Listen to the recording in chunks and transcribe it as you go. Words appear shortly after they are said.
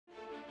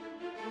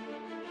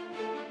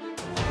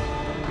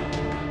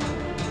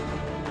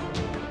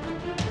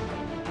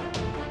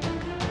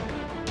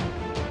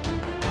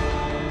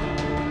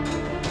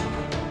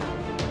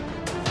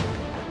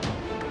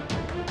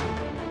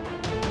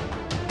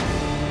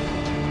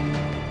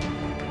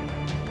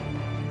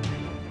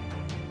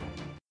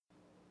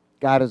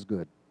God is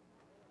good.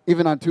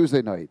 Even on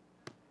Tuesday night.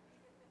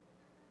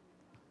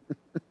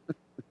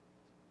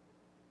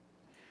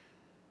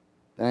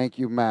 Thank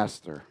you,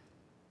 Master.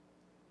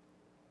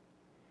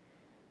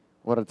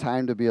 What a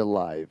time to be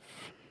alive.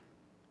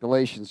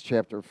 Galatians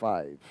chapter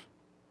 5.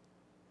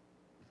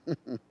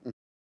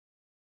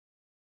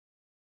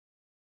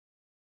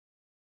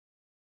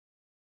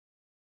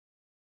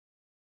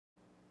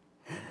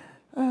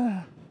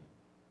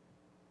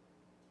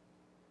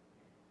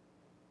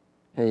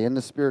 Hey, in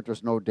the Spirit,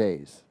 there's no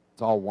days.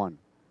 It's all one.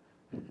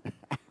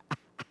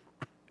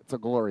 It's a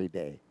glory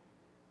day.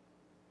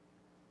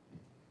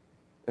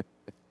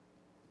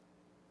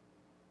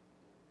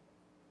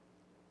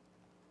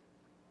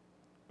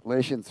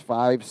 Galatians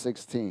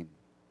 5:16.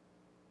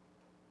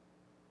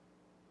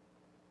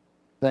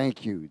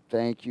 Thank you,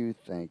 thank you,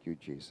 thank you,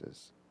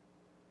 Jesus.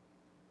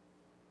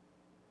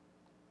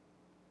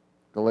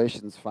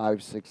 Galatians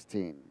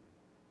 5:16.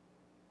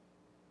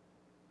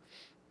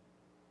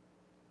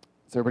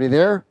 Is everybody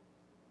there?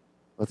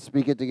 Let's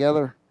speak it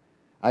together.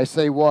 I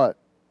say what?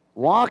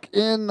 Walk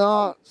in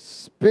the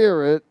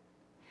Spirit,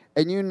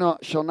 and you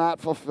shall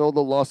not fulfill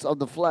the lust of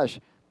the flesh.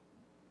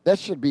 That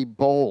should be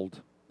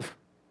bold.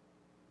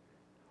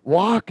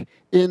 Walk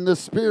in the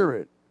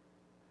Spirit.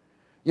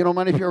 You know,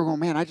 many people are going,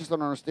 man, I just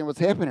don't understand what's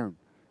happening.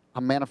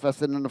 I'm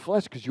manifested in the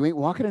flesh because you ain't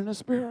walking in the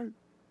Spirit.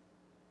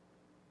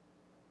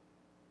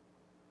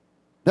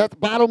 That's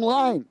bottom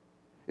line.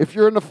 If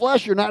you're in the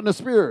flesh, you're not in the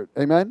Spirit.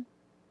 Amen?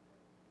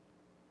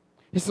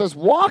 He says,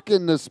 walk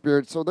in the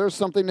Spirit. So there's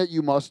something that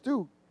you must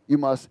do. You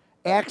must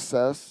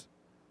access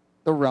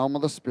the realm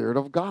of the Spirit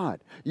of God.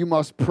 You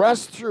must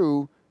press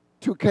through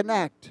to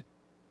connect.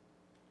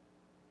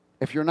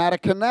 If you're not a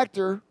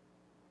connector,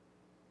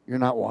 you're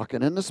not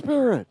walking in the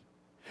Spirit.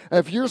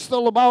 If you're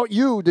still about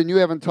you, then you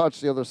haven't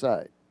touched the other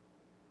side.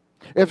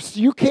 If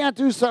you can't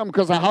do something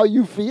because of how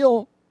you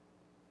feel,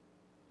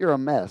 you're a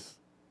mess.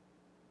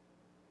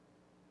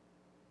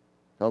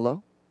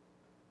 Hello?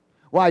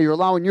 Why? You're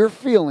allowing your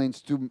feelings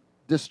to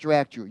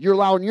distract you. You're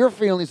allowing your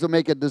feelings to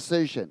make a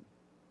decision.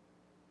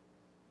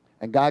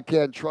 And God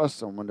can't trust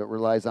someone that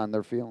relies on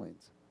their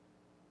feelings.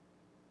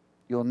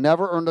 You'll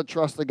never earn the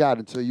trust of God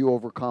until you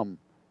overcome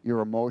your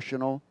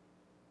emotional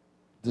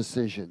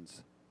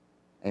decisions.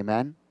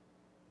 Amen?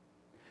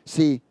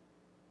 See,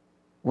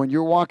 when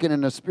you're walking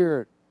in the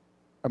Spirit,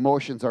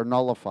 emotions are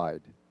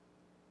nullified.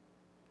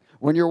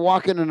 When you're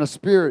walking in the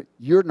Spirit,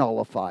 you're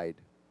nullified.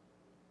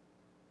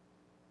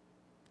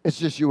 It's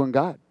just you and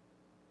God.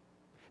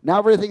 Now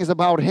everything is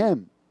about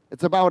Him.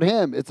 It's about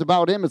Him. It's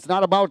about Him. It's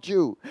not about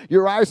you.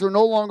 Your eyes are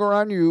no longer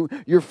on you.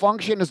 Your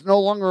function is no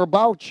longer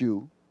about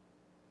you.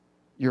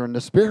 You're in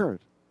the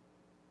Spirit.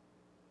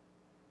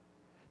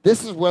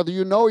 This is whether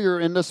you know you're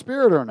in the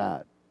Spirit or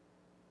not.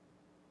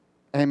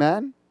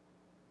 Amen?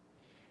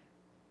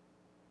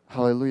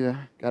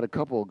 Hallelujah. Got a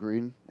couple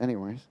agreeing.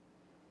 Anyways.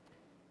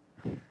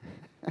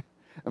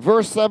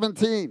 Verse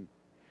 17.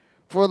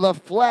 For the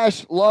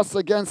flesh lusts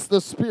against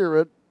the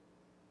Spirit.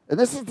 And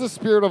this is the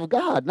Spirit of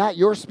God, not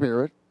your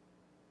spirit.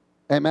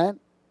 Amen?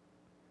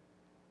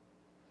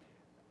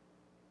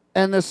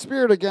 And the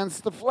Spirit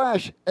against the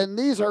flesh. And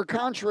these are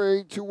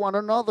contrary to one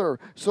another,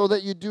 so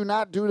that you do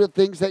not do the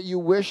things that you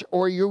wish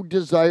or you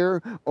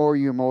desire or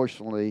you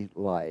emotionally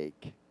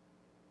like.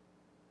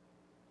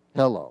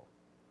 Hello.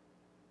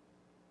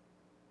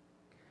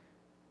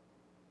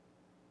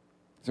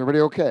 Is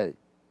everybody okay?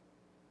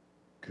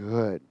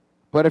 Good.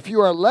 But if you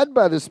are led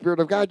by the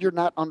Spirit of God, you're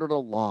not under the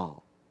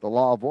law. The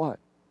law of what?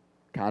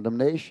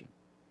 Condemnation.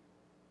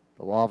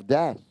 The law of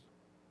death.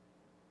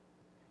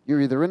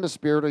 You're either in the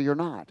Spirit or you're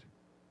not.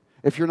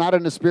 If you're not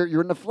in the Spirit,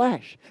 you're in the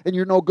flesh. And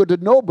you're no good to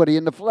nobody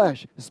in the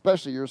flesh,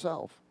 especially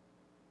yourself.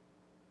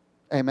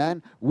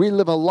 Amen? We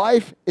live a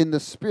life in the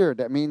Spirit.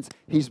 That means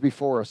He's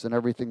before us in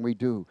everything we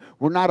do.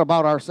 We're not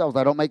about ourselves.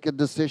 I don't make a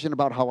decision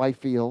about how I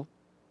feel.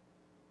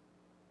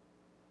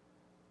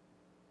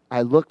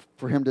 I look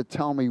for Him to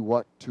tell me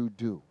what to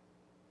do.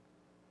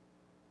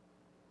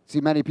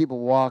 See, many people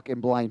walk in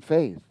blind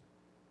faith.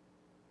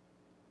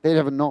 They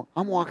never know.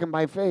 I'm walking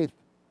by faith.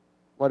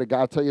 What, did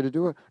God tell you to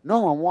do it?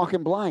 No, I'm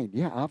walking blind.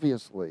 Yeah,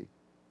 obviously.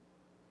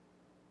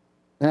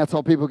 And that's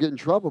how people get in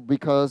trouble,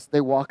 because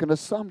they walk in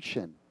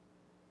assumption.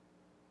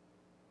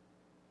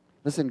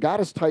 Listen, God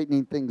is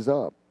tightening things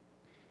up.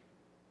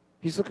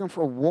 He's looking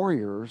for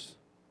warriors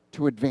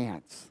to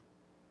advance.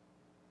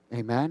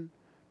 Amen?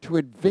 To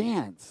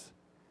advance.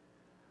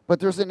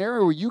 But there's an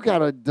area where you got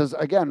to,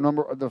 again,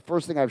 remember the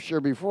first thing I've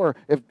shared before,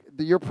 if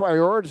your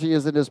priority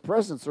is in His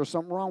presence, there's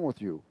something wrong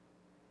with you.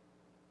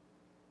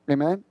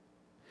 Amen?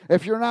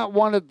 If you're not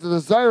one that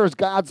desires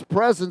God's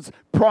presence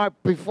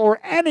before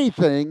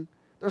anything,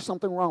 there's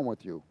something wrong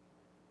with you.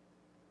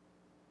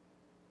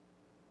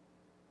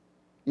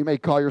 You may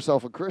call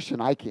yourself a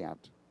Christian. I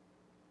can't.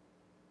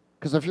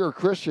 Because if you're a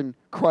Christian,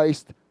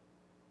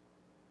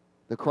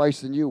 the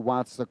Christ in you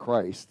wants the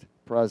Christ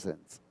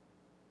presence.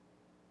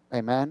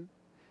 Amen?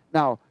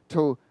 Now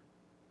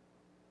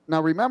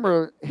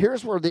remember,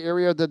 here's where the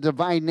area of the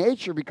divine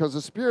nature, because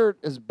the Spirit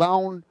is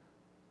bound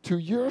to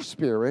your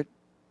spirit,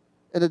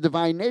 and the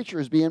divine nature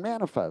is being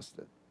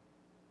manifested.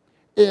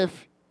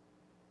 If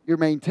you're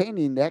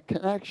maintaining that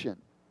connection.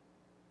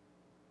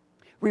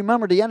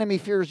 Remember, the enemy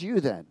fears you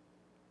then.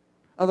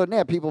 Other than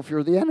that, people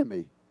fear the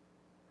enemy.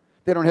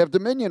 They don't have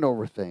dominion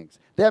over things.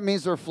 That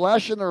means their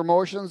flesh and their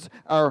emotions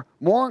are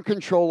more in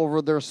control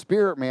over their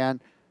spirit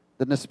man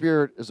than the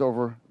spirit is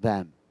over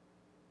them.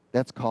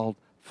 That's called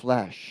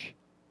flesh.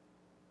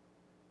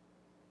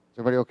 Is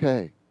everybody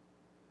okay?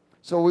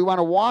 So we want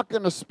to walk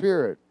in the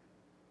spirit.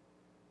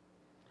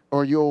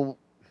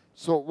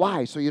 So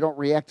why? So you don't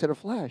react to the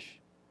flesh.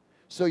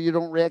 So you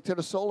don't react to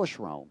the soulish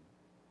realm.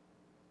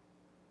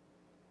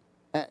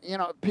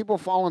 People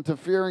fall into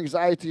fear,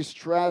 anxiety,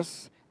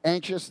 stress,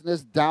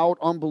 anxiousness, doubt,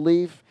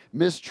 unbelief,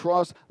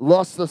 mistrust,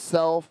 lust of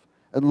self,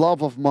 and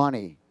love of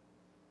money,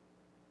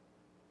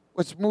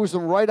 which moves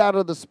them right out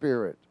of the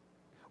spirit,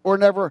 or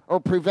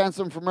prevents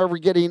them from ever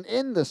getting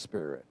in the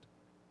spirit.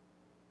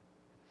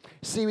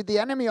 See, the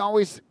enemy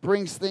always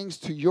brings things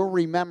to your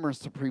remembrance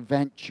to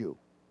prevent you.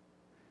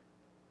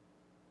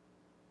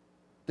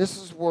 This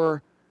is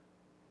where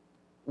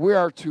we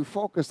are to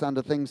focus on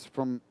the things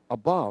from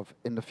above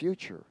in the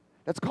future.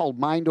 That's called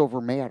mind over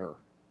matter.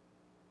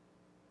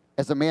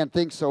 As a man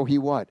thinks, so he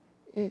what?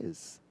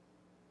 Is.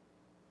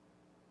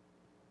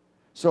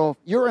 So if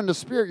you're in the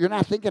spirit, you're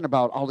not thinking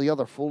about all the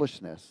other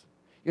foolishness.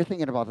 You're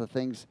thinking about the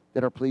things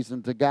that are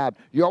pleasing to God.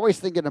 You're always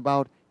thinking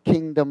about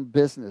kingdom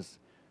business.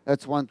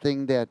 That's one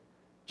thing that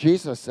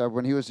Jesus said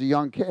when he was a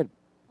young kid.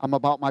 I'm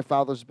about my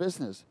Father's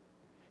business.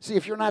 See,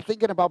 if you're not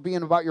thinking about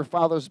being about your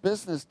Father's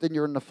business, then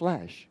you're in the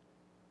flesh.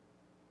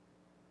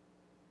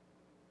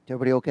 Is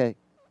everybody okay?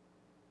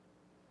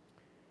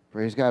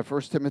 Praise God.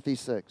 1 Timothy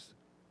 6.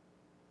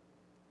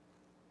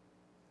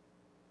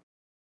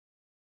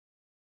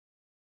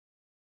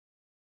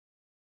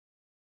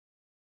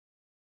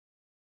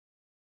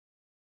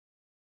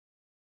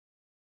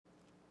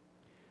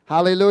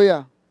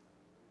 Hallelujah.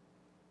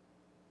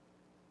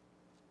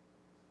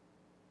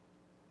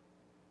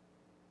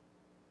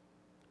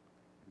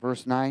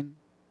 Verse 9.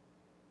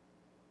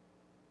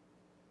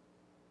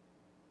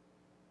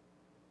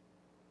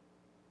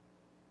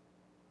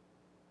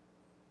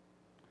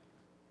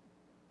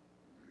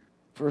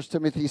 First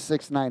Timothy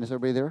 6:9. Is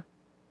everybody there?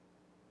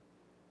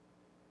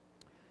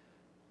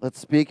 Let's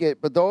speak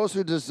it. But those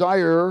who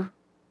desire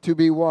to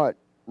be what?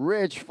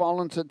 Rich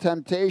fall into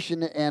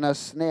temptation and a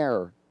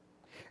snare,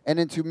 and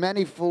into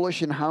many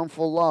foolish and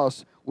harmful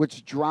lusts,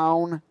 which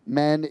drown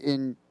men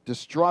in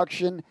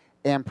destruction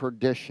and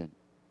perdition.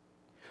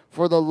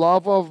 For the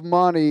love of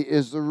money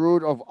is the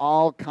root of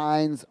all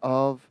kinds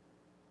of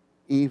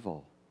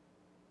evil,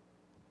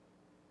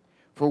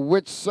 for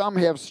which some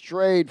have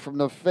strayed from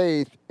the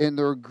faith in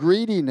their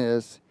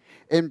greediness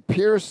and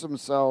pierced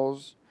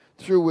themselves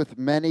through with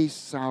many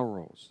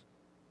sorrows.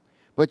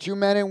 But you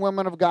men and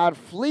women of God,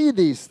 flee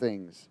these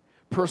things.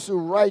 Pursue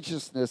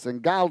righteousness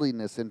and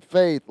godliness and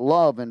faith,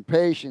 love and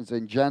patience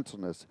and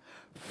gentleness.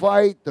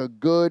 Fight the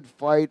good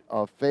fight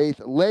of faith.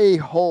 Lay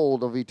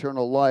hold of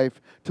eternal life,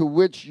 to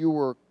which you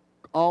were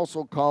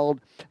also called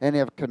and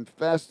have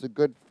confessed the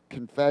good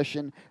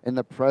confession in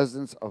the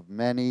presence of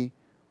many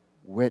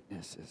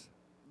witnesses.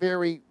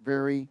 Very,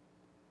 very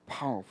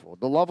powerful.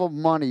 The love of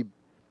money.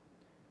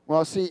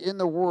 Well, see, in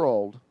the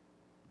world,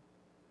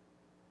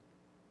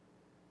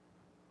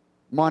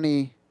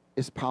 money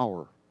is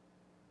power.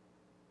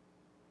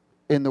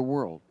 In the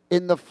world.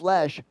 In the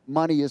flesh,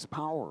 money is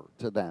power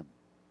to them.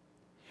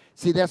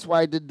 See, that's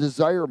why I did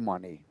desire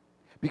money.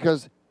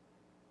 Because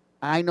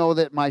I know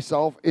that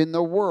myself in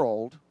the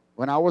world,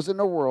 when I was in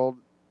the world,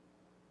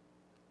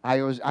 I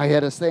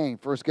had a saying,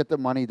 first get the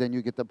money, then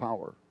you get the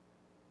power.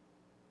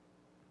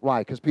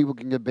 Why? Because people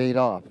can get bait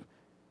off.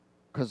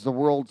 Because the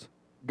world's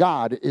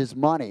God is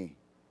money.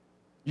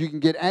 You can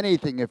get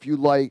anything if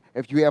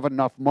you have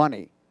enough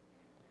money.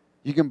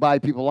 You can buy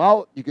people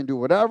out, you can do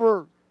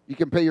whatever. You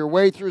can pay your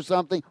way through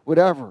something,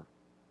 whatever.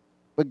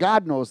 But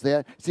God knows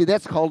that. See,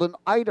 that's called an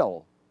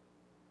idol.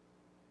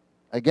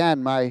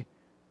 Again,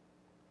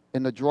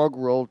 in the drug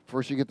world,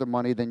 first you get the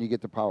money, then you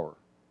get the power.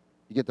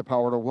 You get the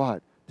power to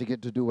what? To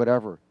get to do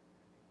whatever.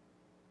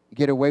 You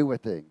get away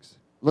with things.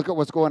 Look at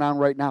what's going on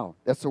right now.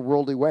 That's the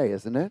worldly way,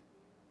 isn't it?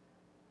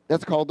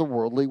 That's called the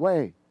worldly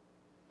way.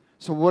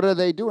 So what are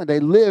they doing? They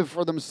live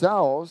for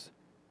themselves.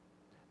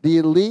 The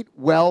elite,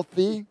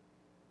 wealthy,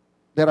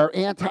 that are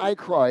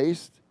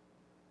anti-Christ,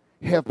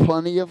 have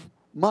plenty of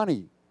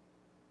money.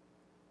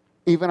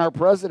 Even our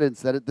president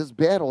said it, this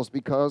battle is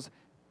because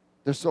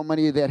there's so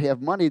many that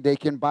have money they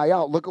can buy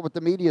out. Look at what the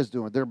media is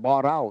doing. They're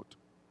bought out.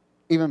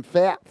 Even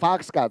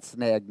Fox got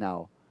snagged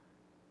now.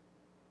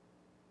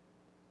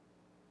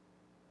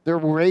 Their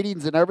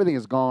ratings and everything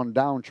has gone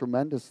down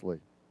tremendously.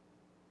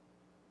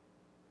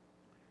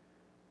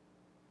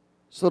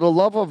 So the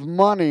love of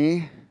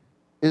money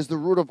is the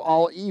root of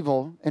all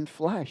evil and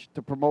flesh,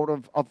 the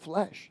promoter of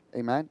flesh.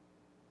 Amen?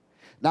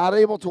 Not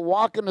able to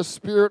walk in the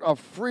spirit of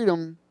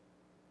freedom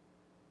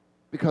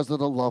because of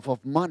the love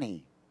of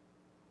money.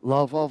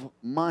 Love of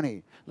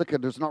money. Look,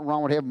 there's nothing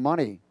wrong with having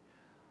money.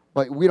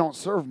 But we don't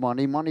serve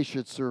money. Money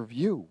should serve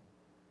you.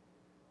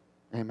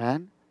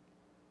 Amen?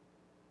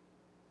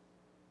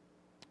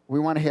 We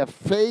want to have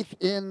faith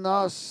in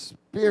the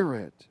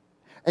Spirit.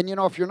 And you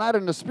know, if you're not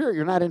in the Spirit,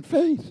 you're not in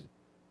faith.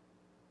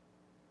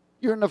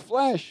 You're in the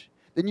flesh.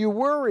 Then you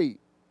worry.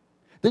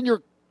 Then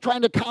you're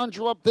trying to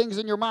conjure up things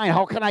in your mind.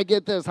 How can I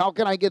get this? How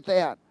can I get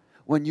that?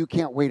 When you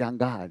can't wait on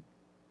God.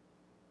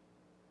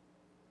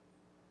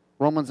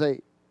 Romans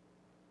 8.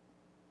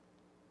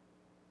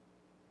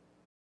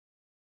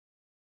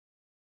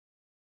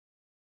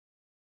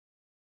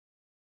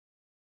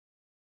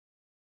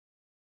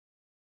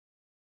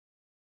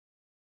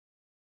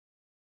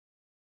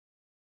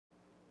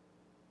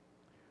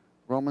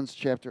 Romans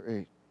chapter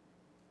 8.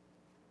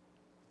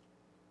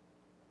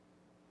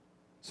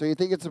 So you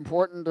think it's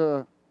important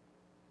to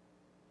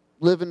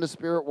live in the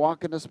Spirit,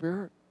 walk in the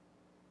Spirit?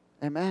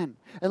 Amen.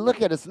 And look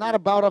at it, it's not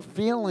about a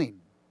feeling.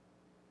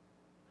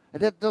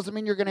 And that doesn't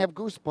mean you're going to have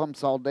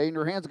goosebumps all day and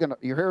your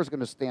hair is going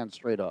to stand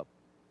straight up.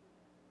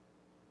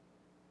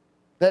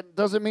 That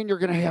doesn't mean you're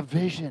going to have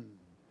vision.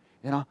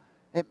 You know,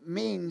 it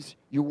means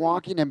you're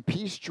walking in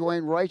peace, joy,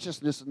 and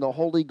righteousness in the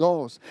Holy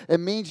Ghost. It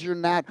means you're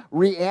not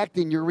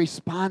reacting, you're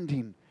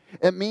responding.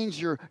 It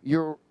means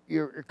your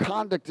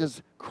conduct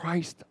is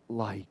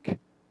Christ-like.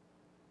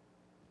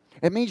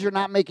 It means you're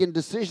not making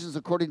decisions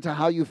according to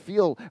how you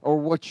feel or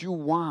what you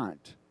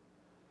want.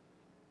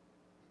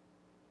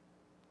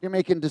 You're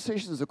making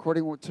decisions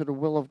according to the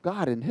will of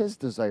God and His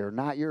desire,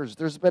 not yours.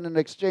 There's been an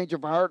exchange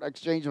of heart,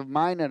 exchange of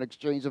mind, and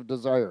exchange of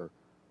desire.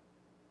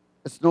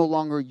 It's no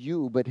longer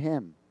you, but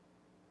Him.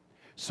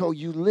 So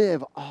you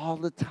live all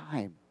the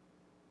time.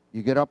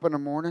 You get up in the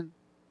morning.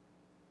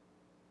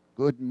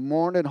 Good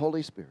morning,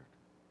 Holy Spirit.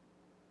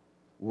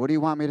 What do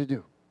you want me to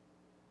do?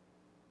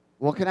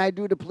 What can I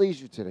do to please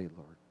you today,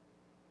 Lord?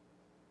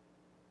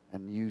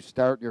 And you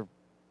start your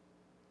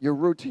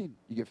routine.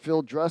 You get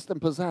filled, dressed, and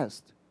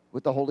possessed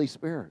with the Holy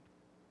Spirit.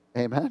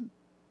 Amen?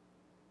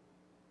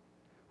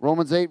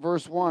 Romans 8,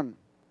 verse 1.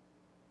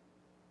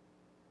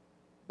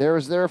 There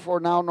is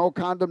therefore now no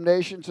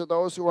condemnation to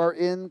those who are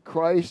in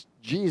Christ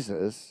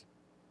Jesus,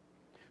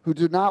 who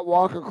do not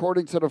walk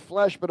according to the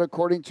flesh, but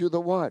according to the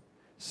what?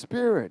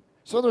 Spirit.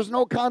 So there's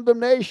no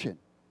condemnation.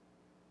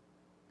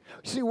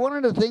 See, one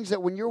of the things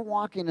that when you're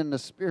walking in the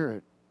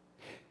Spirit,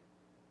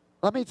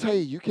 let me tell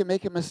you, you can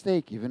make a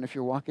mistake even if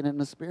you're walking in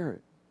the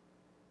Spirit.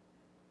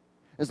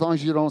 As long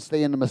as you don't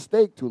stay in the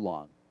mistake too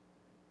long.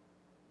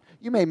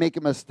 You may make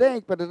a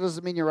mistake, but it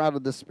doesn't mean you're out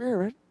of the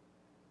Spirit.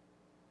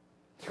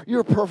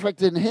 You're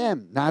perfect in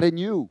Him, not in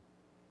you.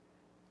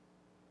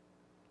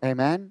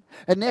 Amen?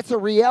 And that's a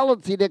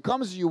reality that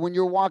comes to you when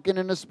you're walking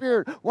in the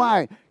Spirit.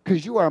 Why?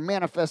 Because you are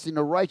manifesting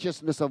the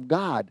righteousness of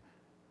God.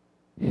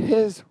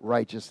 His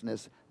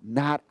righteousness,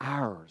 not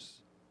ours.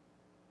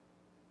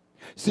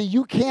 See,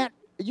 you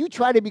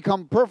try to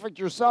become perfect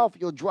yourself,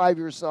 you'll drive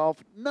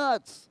yourself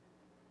nuts.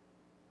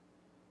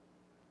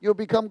 You'll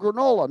become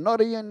granola,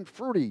 nutty and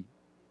fruity.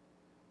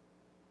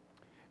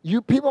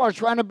 You people are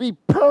trying to be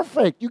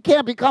perfect. You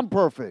can't become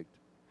perfect.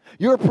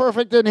 You're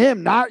perfect in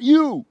Him, not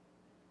you.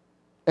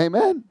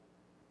 Amen?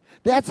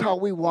 That's how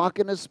we walk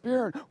in the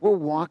Spirit. We're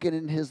walking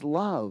in His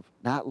love,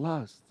 not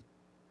lust.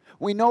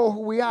 We know who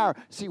we are.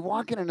 See,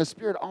 walking in the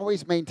Spirit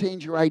always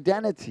maintains your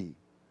identity.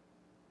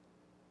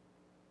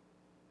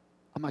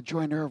 I'm a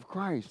joint heir of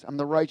Christ. I'm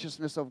the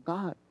righteousness of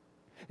God.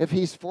 If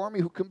He's for me,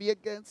 who can be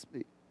against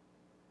me?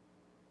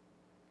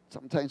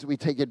 Sometimes we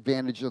take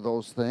advantage of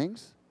those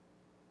things,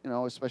 you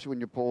know, especially when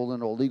you're pulled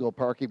into a legal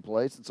parking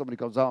place and somebody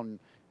comes out and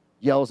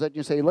yells at you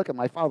and say, look,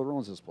 my father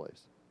owns this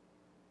place.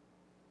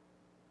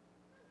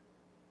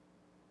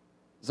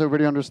 Does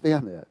everybody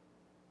understand that?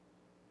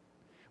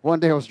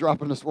 One day I was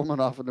dropping this woman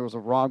off and there was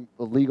a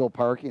illegal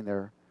parking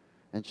there,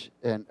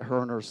 and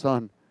her and her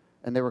son,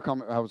 and they were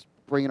coming. I was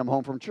bringing them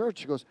home from church.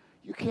 She goes,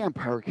 you can't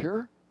park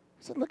here.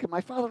 I said, look,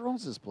 my father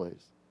owns this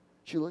place.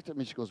 She looked at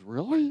me. She goes,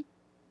 really? I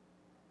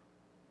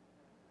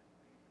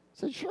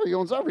said, sure, he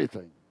owns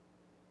everything.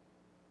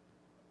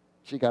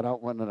 She got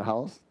out, went in the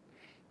house.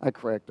 I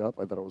cracked up.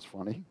 I thought it was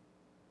funny.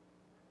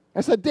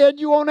 I said, Dad,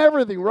 you own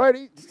everything,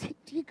 right?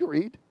 He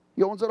agreed.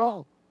 He owns it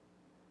all.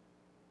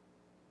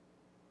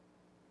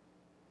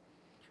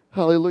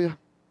 Hallelujah.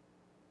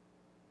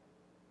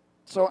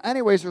 So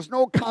anyways, there's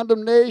no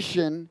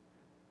condemnation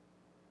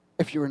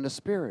if you're in the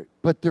Spirit.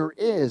 But there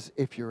is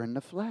if you're in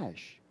the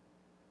flesh.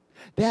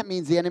 That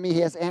means the enemy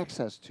has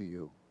access to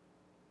you.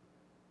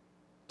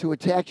 To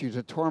attack you,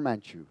 to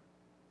torment you.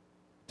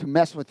 To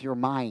mess with your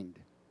mind.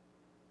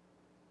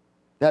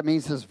 That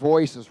means his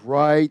voice is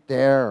right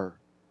there.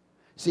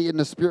 See, in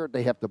the Spirit,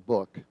 they have to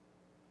book.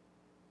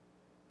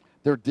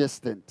 They're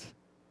distant.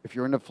 If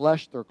you're in the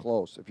flesh, they're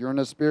close. If you're in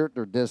the Spirit,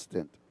 they're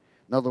distant.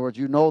 In other words,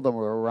 you know them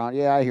around.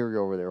 Yeah, I hear you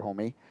over there,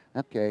 homie.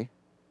 Okay.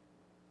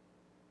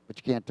 But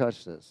you can't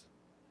touch this.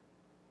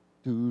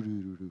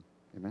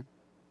 Amen.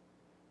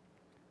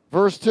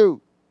 Verse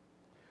 2.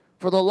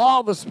 For the law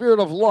of the Spirit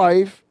of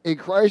life in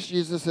Christ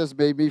Jesus has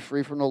made me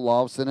free from the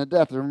law of sin and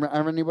death.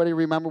 Anybody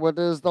remember what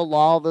is the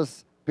law of the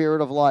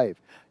Spirit of life?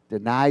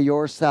 Deny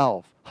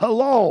yourself.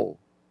 Hello.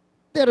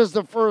 That is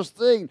the first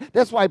thing.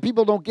 That's why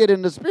people don't get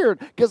in the Spirit,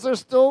 because they're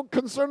still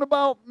concerned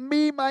about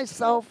me,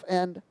 myself,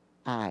 and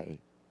and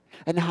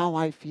how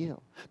I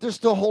feel. They're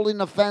still holding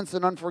offense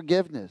and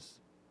unforgiveness.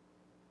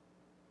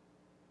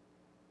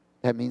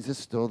 That means it's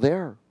still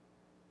there.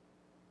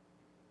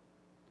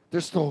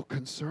 They're still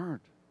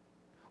concerned.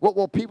 What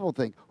will people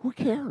think? Who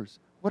cares?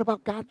 What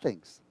about God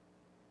thinks?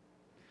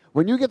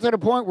 When you get to the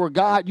point where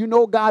God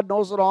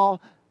knows it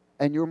all,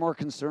 and you're more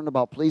concerned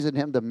about pleasing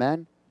Him than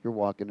men, you're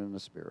walking in the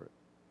Spirit.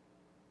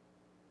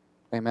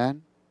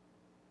 Amen?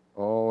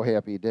 Oh,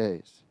 happy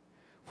days.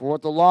 For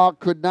what the law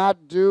could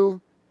not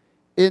do,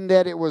 in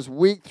that it was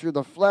weak through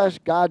the flesh,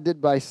 God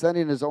did by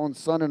sending His own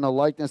Son in the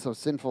likeness of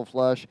sinful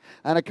flesh.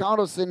 On account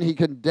of sin, He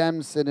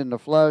condemned sin in the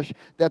flesh,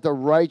 that the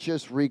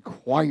righteous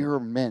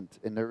requirement,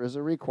 and there is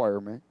a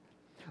requirement,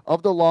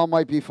 of the law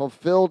might be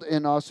fulfilled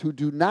in us who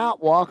do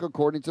not walk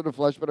according to the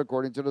flesh, but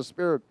according to the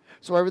Spirit.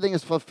 So everything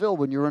is fulfilled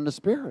when you're in the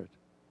Spirit.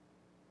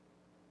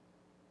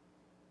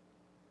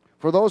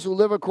 For those who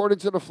live according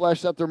to the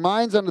flesh set their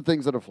minds on the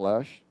things of the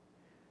flesh,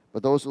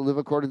 but those who live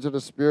according to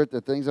the Spirit,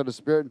 the things of the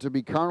Spirit. And to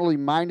be carnally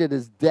minded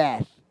is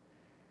death,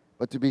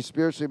 but to be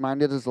spiritually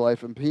minded is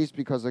life and peace,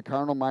 because the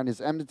carnal mind is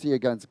enmity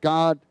against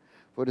God,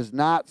 for it is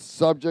not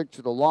subject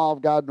to the law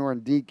of God, nor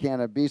indeed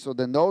can it be. So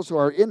then those who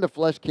are in the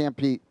flesh can't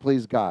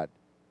please God.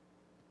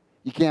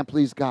 You can't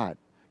please God.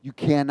 You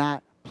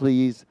cannot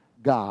please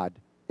God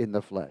in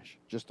the flesh.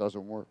 It just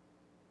doesn't work.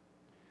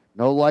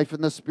 No life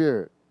in the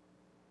Spirit.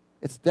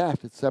 It's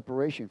death. It's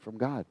separation from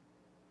God.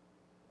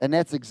 And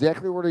that's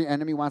exactly where the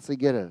enemy wants to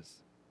get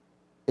us,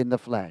 in the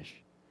flesh.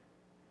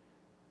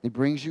 He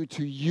brings you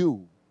to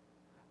you.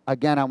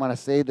 Again, I want to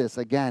say this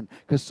again,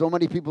 because so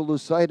many people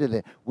lose sight of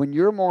it. When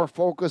you're more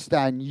focused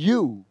on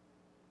you,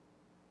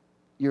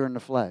 you're in the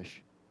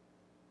flesh.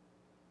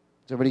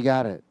 Has everybody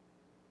got it?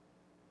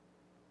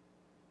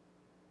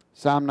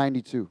 Psalm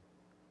 92.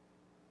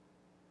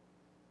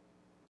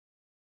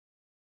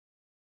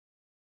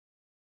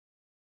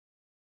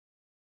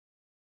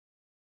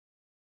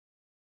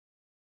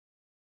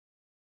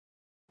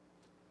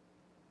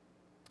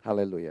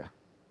 Hallelujah.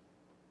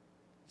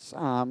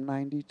 Psalm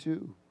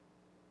 92.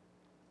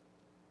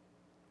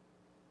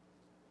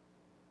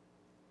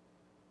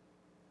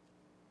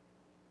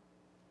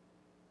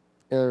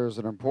 There's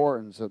an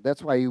importance.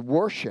 That's why you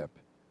worship.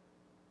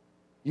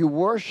 You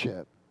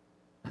worship.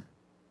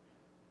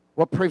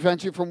 What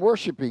prevents you from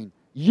worshiping?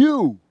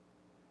 You.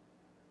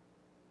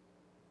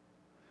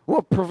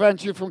 What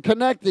prevents you from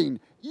connecting?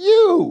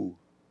 You.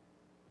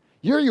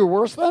 You're your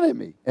worst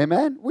enemy.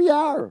 Amen? We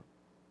are.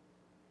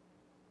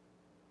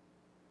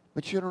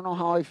 But you don't know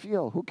how I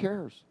feel. Who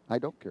cares? I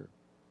don't care.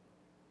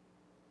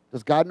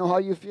 Does God know how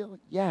you feel?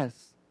 Yes.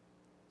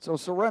 So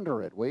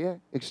surrender it, will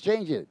you?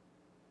 Exchange it.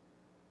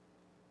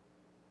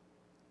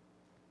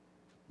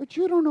 But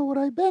you don't know what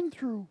I've been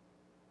through.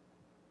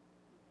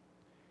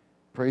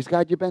 Praise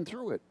God, you've been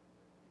through it.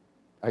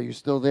 Are you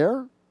still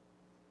there?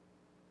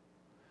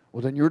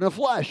 Well, then you're in the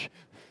flesh.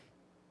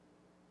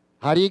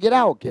 How do you get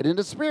out? Get in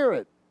the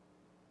Spirit.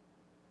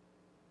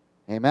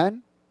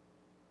 Amen?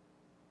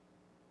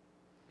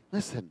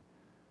 Listen,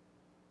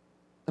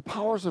 the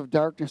powers of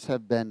darkness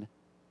have been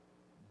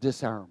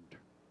disarmed.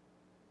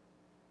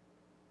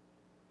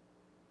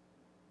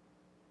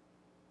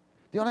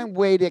 The only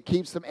way that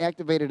keeps them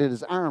activated and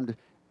disarmed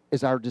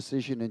is our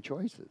decision and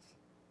choices.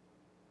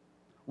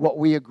 What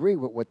we agree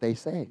with, what they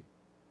say.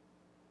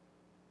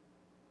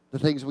 The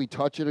things we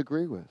touch and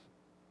agree with.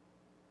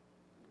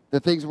 The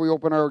things we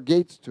open our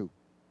gates to.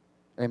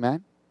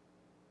 Amen?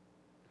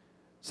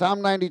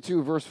 Psalm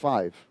 92, verse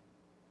 5.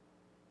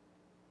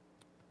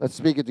 Let's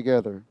speak it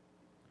together.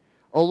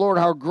 O Lord,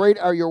 how great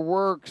are your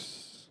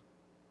works.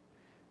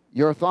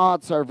 Your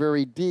thoughts are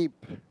very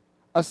deep.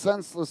 A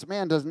senseless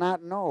man does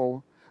not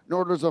know,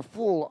 nor does a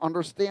fool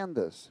understand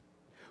this.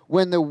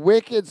 When the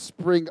wicked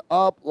spring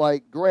up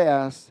like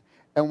grass,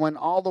 and when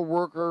all the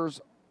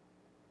workers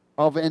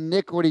of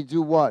iniquity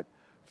do what?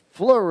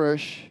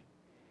 Flourish,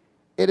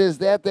 it is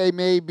that they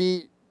may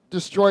be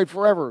destroyed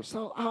forever.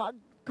 So,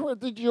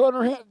 did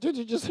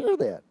you just hear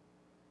that?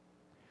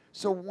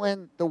 So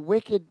when the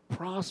wicked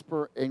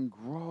prosper and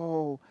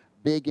grow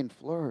big and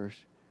flourish,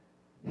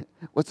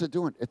 what's it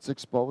doing? It's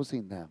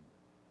exposing them.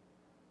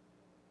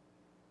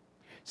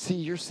 See,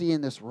 you're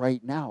seeing this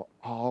right now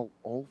all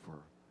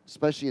over,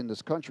 especially in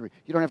this country.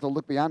 You don't have to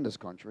look beyond this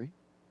country.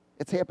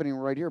 It's happening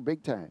right here,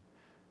 big time.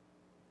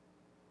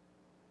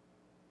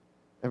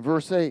 In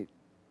verse 8,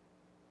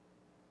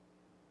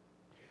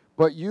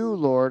 but you,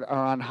 Lord,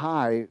 are on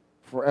high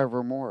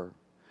forevermore.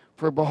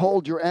 For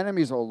behold your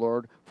enemies, O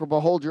Lord, for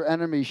behold your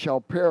enemies shall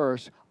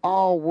perish.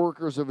 All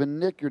workers of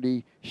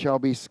iniquity shall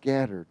be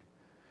scattered.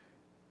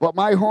 But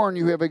my horn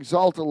you have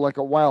exalted like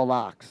a wild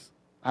ox.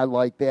 I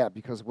like that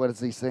because what is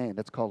he saying?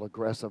 That's called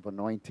aggressive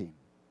anointing.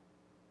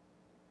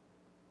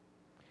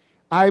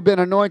 I've been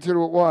anointed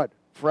with what?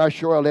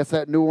 Fresh oil. That's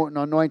that new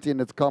anointing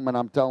that's coming,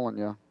 I'm telling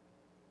you.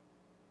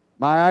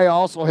 My eye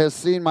also has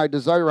seen my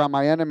desire on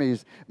my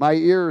enemies. My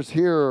ears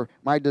hear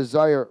my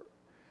desire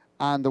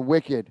on the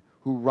wicked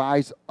who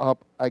rise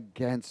up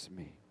against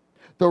me.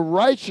 The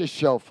righteous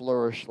shall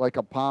flourish like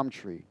a palm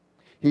tree.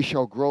 He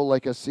shall grow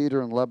like a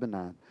cedar in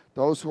Lebanon.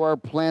 Those who are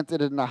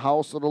planted in the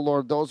house of the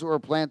Lord. Those who are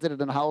planted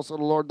in the house of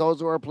the Lord. Those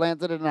who are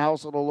planted in the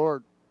house of the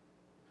Lord.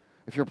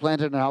 If you're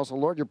planted in the house of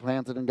the Lord, you're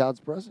planted in God's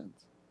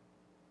presence.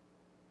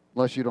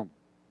 Unless you don't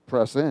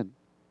press in.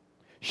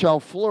 Shall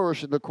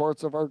flourish in the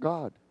courts of our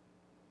God.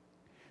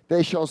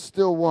 They shall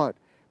still what?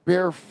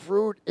 Bear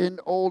fruit in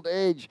old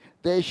age.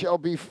 They shall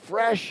be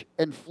fresh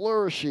and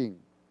flourishing,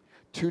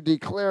 to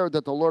declare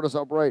that the Lord is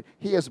upright.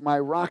 He is my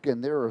rock,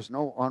 and there is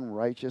no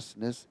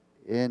unrighteousness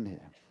in him.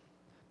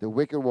 The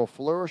wicked will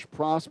flourish,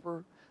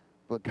 prosper,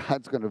 but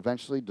God's going to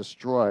eventually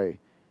destroy.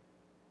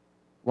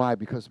 Why?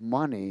 Because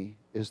money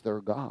is their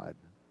God.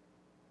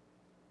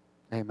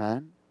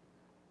 Amen?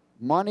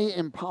 Money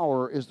and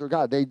power is their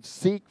God. They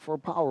seek for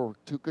power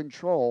to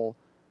control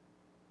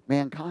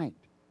mankind.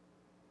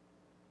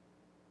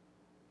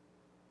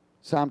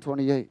 Psalm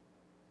 28.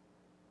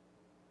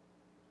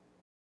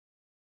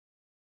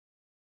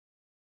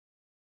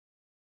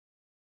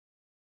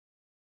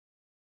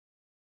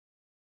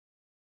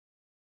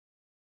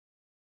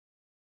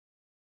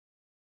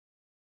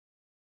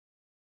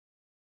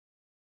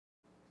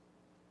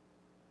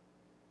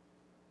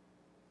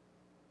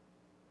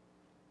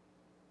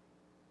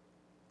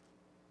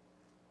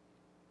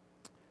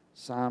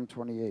 Psalm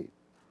 28.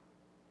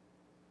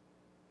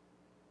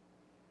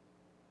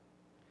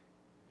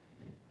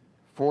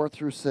 Four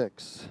through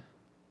 6.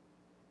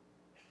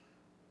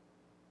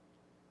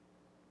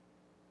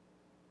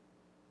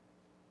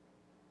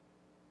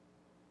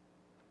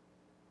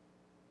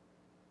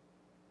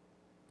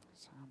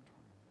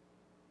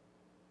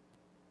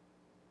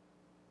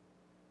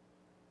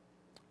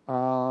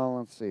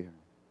 Let's see here.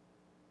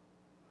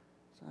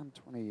 Psalm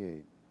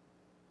 28.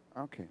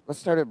 Okay, let's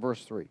start at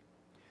verse 3.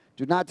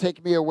 Do not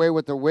take me away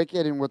with the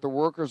wicked and with the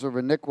workers of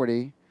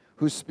iniquity,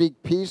 who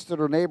speak peace to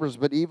their neighbors,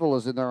 but evil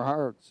is in their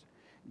hearts.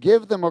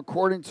 Give them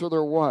according to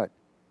their what?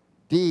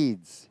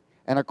 Deeds,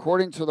 and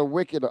according to the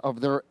wicked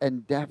of their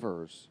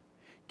endeavors.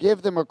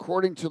 Give them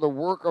according to the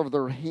work of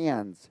their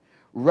hands.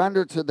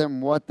 Render to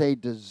them what they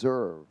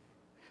deserve.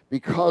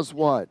 Because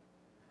what?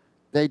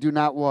 They do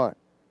not what?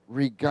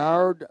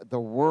 Regard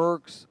the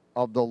works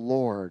of the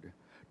Lord,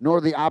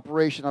 nor the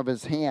operation of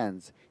his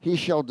hands. He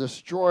shall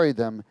destroy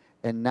them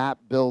and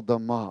not build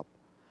them up.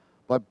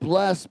 But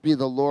blessed be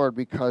the Lord,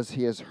 because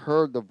he has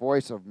heard the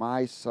voice of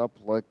my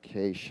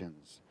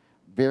supplications.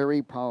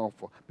 Very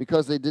powerful.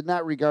 Because they did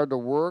not regard the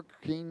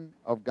working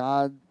of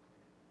God,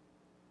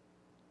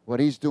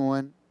 what he's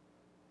doing,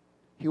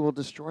 he will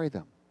destroy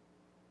them.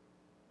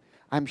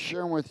 I'm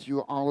sharing with you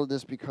all of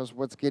this because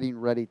what's getting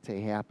ready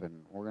to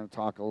happen. We're going to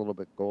talk a little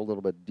bit, go a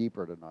little bit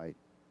deeper tonight.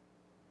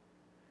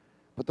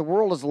 But the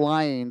world is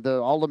lying.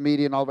 All the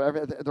media and all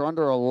they're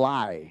under a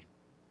lie.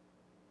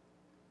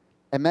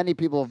 And many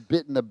people have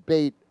bitten the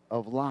bait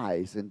of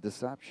lies and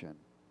deception.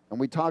 And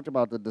we talked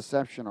about the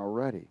deception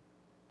already.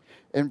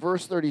 In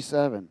verse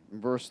 37,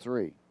 in verse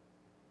 3.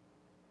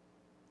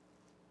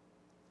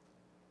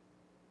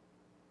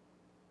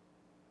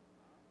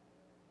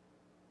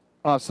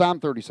 Psalm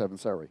 37,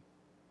 sorry.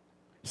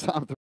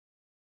 Psalm 37.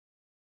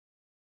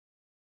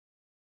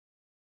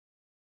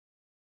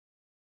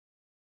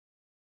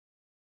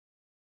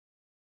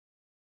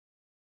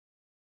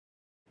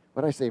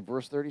 What did I say,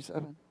 verse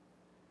 37?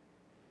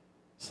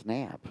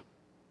 Snap.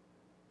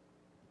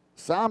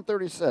 Psalm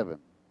 37,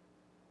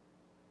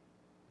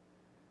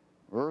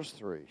 verse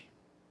 3.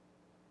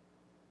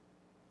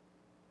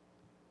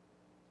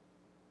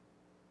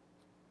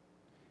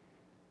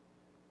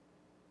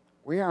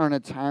 We are in a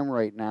time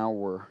right now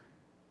where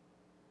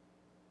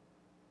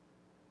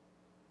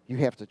you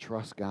have to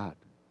trust God.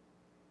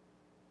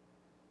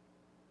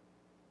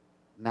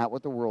 Not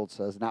what the world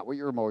says, not what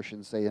your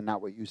emotions say, and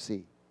not what you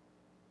see.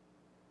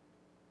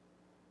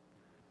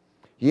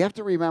 You have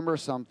to remember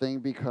something,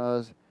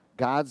 because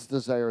God's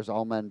desire is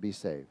all men be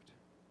saved.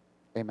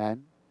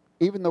 Amen?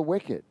 Even the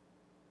wicked.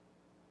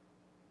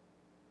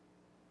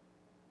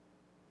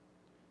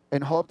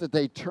 And hope that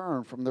they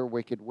turn from their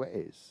wicked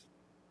ways.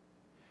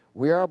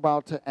 We are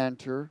about to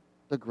enter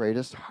the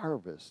greatest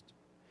harvest.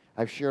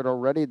 I've shared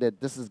already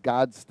that this is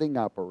God's sting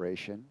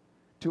operation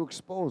to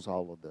expose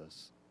all of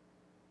this.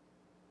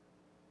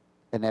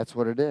 And that's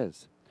what it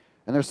is.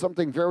 And there's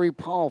something very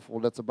powerful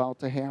that's about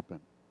to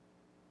happen.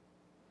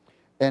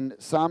 And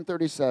Psalm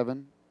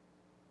 37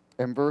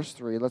 and verse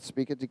 3, let's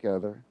speak it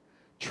together.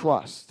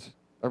 Trust.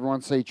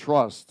 Everyone say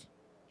trust.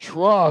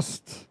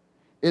 Trust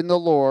in the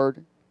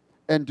Lord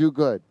and do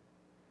good.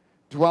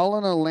 Dwell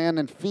in the land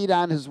and feed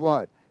on his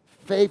what?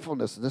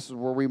 Faithfulness. This is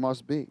where we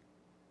must be.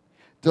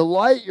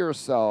 Delight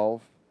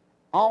yourself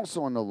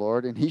also in the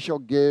Lord, and he shall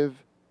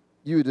give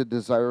you the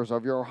desires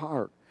of your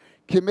heart.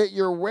 Commit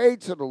your way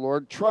to the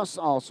Lord. Trust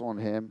also in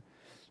him,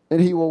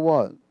 and he will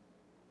what?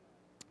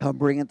 He'll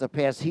bring it to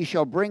pass. He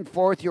shall bring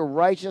forth your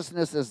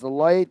righteousness as the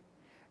light,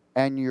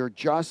 and your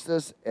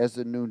justice as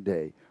the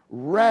noonday.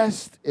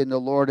 Rest in the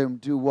Lord and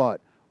do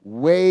what?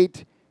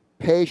 Wait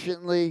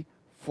patiently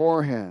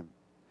for him.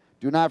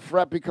 Do not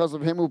fret because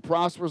of him who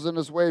prospers in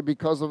his way,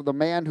 because of the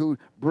man who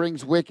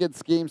brings wicked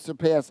schemes to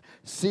pass.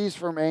 Cease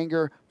from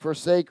anger,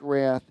 forsake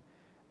wrath,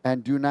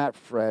 And do not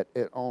fret.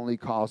 It only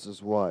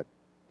causes what?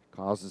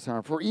 Causes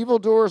harm. For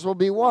evildoers will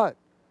be what?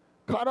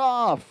 Cut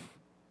off.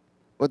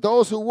 But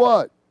those who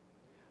what?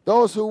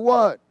 Those who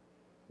what?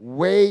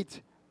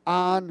 Wait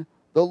on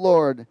the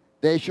Lord,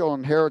 they shall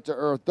inherit the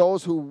earth.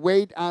 Those who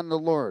wait on the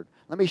Lord.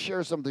 Let me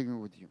share something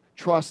with you.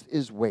 Trust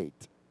is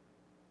wait.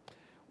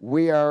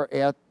 We are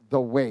at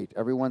the wait.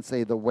 Everyone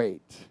say the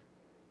wait.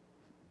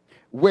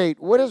 Wait.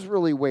 What is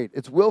really wait?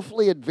 It's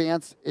willfully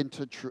advanced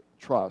into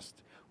trust.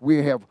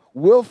 We have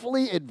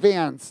willfully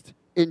advanced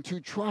into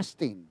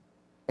trusting.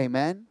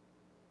 Amen?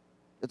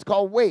 It's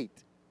called wait.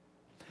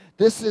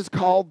 This is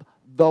called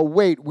the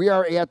wait. We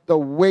are at the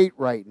wait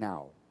right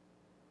now.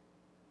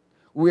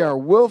 We are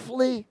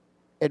willfully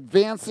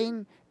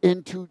advancing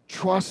into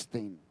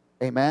trusting.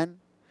 Amen?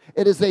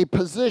 It is a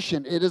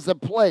position. It is a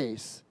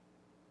place.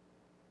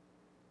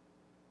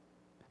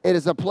 It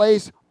is a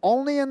place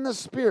only in the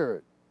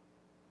Spirit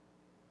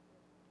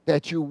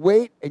that you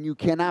wait and you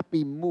cannot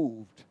be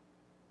moved.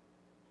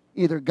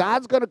 Either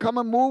God's going to come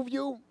and move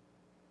you,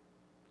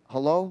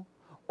 hello,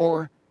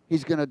 or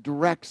He's going to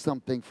direct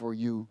something for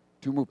you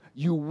to move.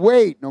 You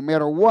wait no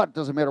matter what.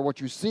 Doesn't matter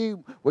what you see,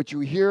 what you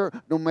hear,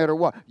 no matter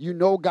what. You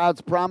know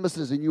God's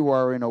promises and you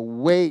are in a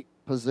wait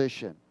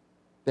position.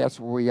 That's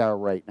where we are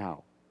right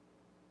now.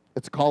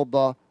 It's called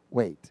the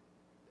wait.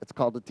 It's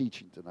called the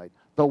teaching tonight.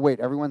 The wait.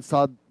 Everyone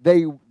saw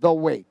the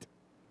wait.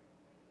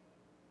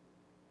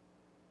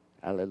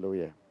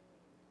 Hallelujah.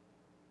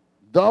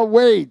 The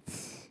wait.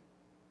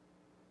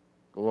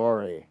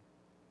 Glory.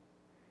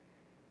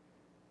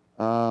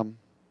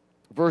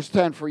 Verse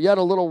 10, for yet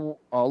a little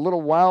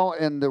while,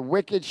 and the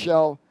wicked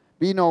shall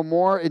be no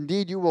more.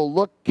 Indeed, you will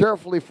look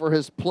carefully for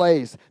his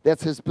place.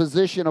 That's his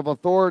position of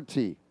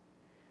authority.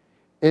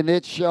 And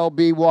it shall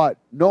be what?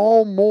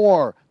 No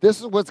more. This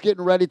is what's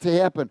getting ready to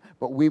happen.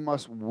 But we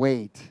must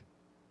wait.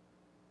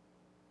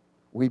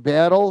 We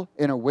battle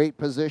in a wait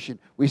position.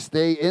 We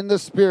stay in the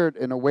Spirit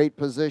in a wait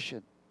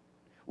position.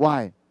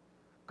 Why?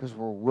 Because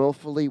we're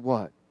willfully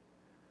what?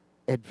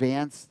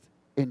 Advanced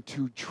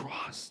into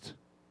trust.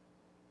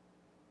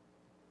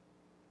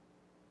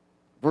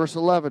 Verse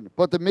 11,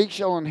 but the meek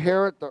shall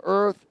inherit the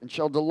earth and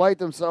shall delight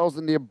themselves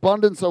in the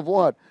abundance of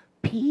what?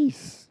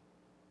 Peace.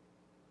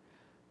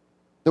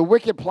 The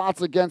wicked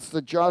plots against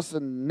the just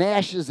and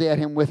gnashes at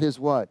him with his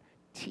what?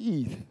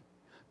 Teeth.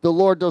 The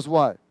Lord does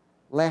what?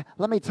 Let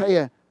me tell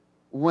you,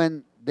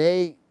 when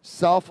they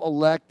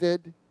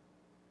self-elected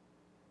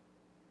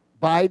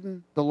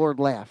Biden, the Lord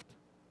laughed.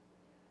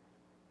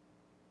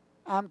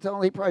 I'm telling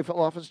you, he probably fell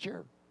off his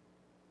chair.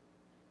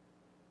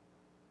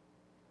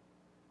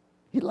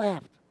 He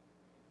laughed.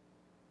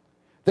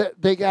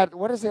 They got,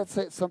 what does that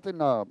say? Something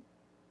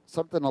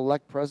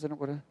elect president?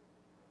 What?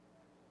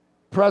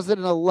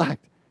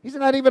 President-elect. He's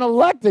not even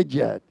elected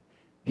yet.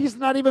 He's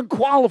not even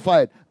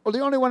qualified. Well,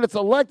 the only one that's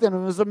elected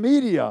him is the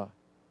media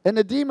and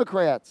the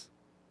Democrats.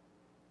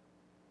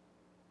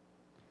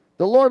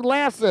 The Lord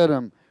laughs at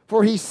him,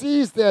 for he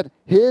sees that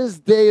his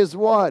day is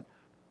what?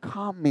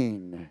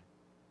 Coming.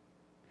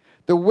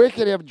 The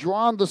wicked have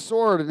drawn the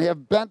sword and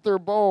have bent their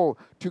bow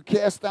to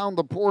cast down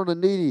the poor and the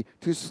needy,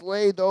 to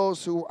slay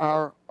those who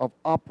are of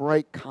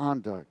upright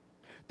conduct.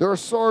 Their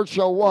sword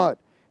shall what?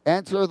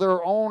 Enter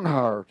their own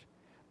heart.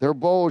 Their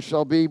bow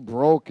shall be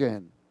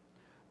broken.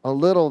 A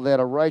little that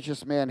a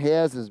righteous man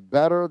has is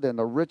better than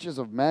the riches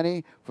of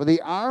many. For the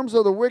arms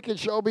of the wicked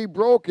shall be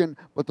broken,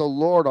 but the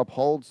Lord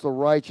upholds the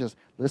righteous.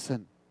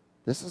 Listen,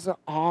 this is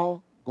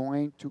all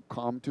going to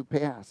come to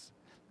pass.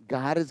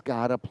 God has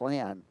got a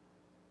plan.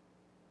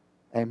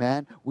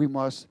 Amen. We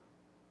must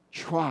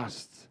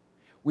trust.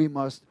 We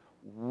must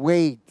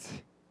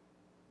wait.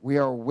 We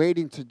are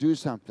waiting to do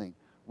something.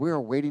 We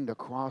are waiting to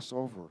cross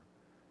over.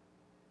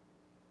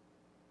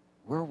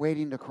 We're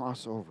waiting to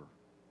cross over.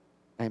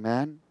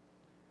 Amen.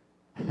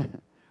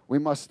 We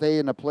must stay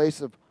in a place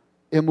of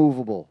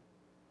immovable.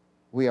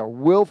 We are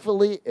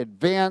willfully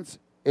advanced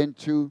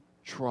into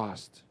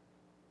trust.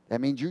 That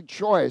means you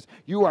choice.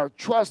 You are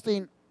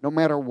trusting no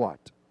matter what.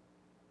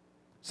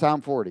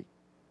 Psalm 40.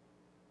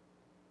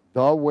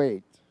 The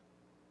wait.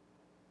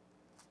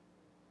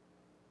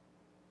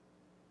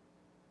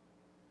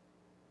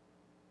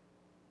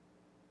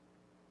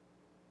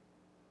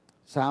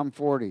 Psalm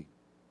 40.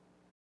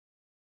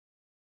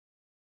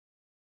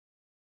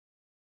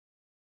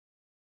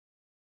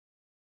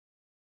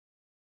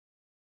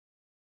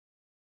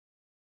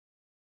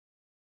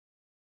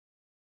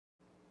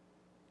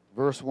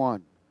 Verse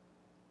 1.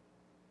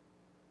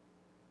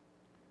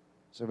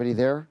 Is everybody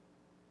there?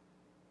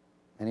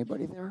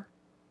 Anybody there?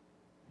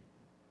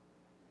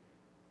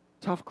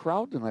 Tough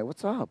crowd tonight.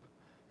 What's up?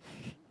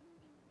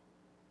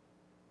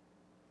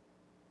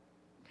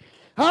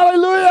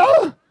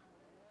 Hallelujah!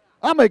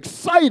 I'm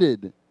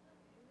excited.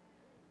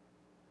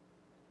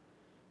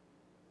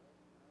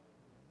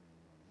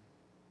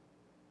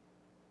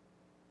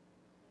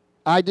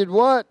 I did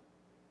what?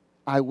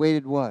 I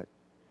waited what?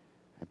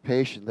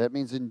 Patient. That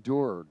means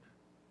endured.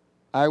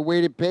 I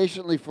waited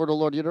patiently for the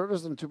Lord. You know,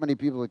 there's not too many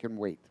people that can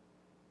wait.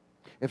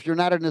 If you're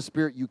not in the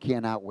Spirit, you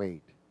cannot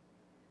wait.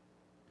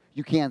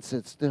 You can't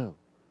sit still.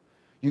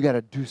 You got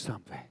to do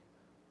something.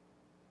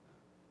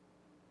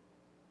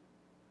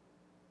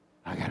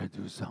 I got to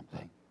do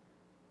something.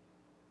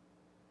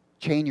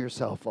 Chain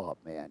yourself up,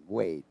 man.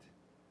 Wait.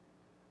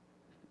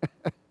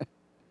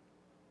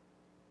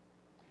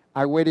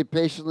 I waited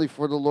patiently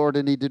for the Lord,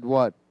 and he did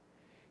what?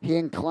 He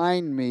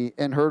inclined me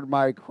and heard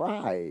my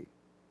cry.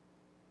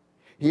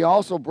 He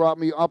also brought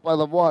me up out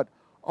of what?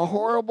 A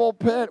horrible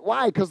pit.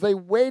 Why? Because they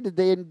waited.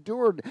 They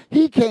endured.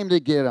 He came to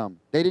get them.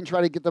 They didn't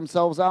try to get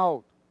themselves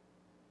out.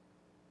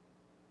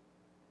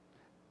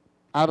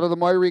 Out of the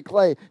miry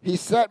clay. He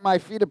set my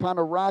feet upon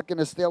a rock and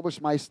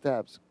established my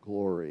steps.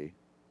 Glory.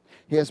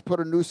 He has put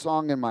a new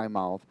song in my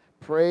mouth.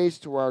 Praise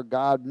to our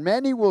God.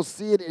 Many will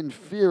see it in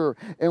fear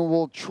and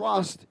will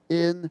trust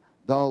in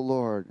the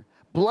Lord.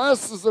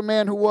 Blessed is the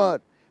man who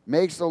what?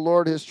 Makes the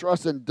Lord his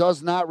trust and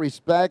does not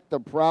respect the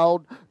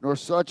proud, nor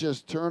such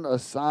as turn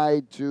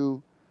aside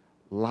to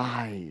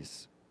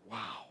lies.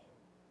 Wow.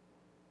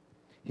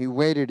 He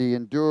waited, he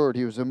endured,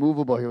 he was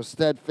immovable, he was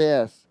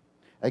steadfast.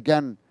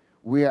 Again,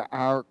 we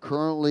are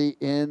currently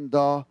in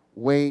the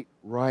wait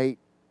right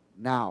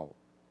now.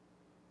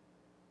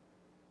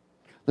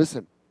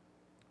 Listen,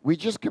 we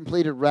just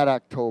completed Red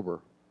October.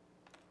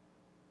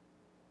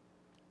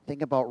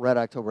 Think about Red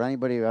October.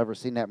 Anybody ever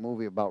seen that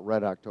movie about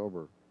Red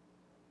October?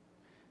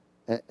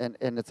 And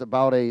it's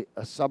about a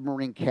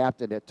submarine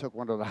captain that took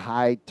one of the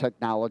high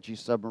technology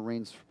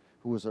submarines,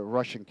 who was a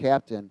Russian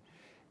captain,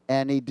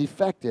 and he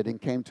defected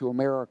and came to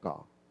America.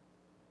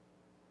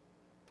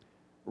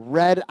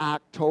 Red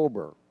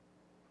October.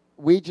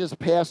 We just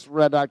passed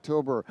Red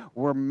October,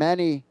 where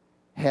many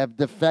have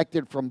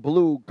defected from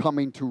blue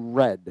coming to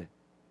red.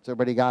 So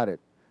everybody got it?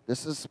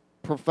 This is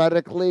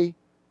prophetically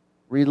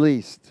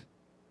released.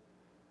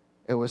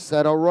 It was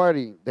said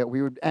already that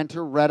we would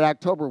enter Red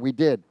October. We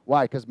did.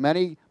 Why? Because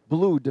many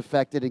blue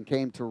defected and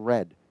came to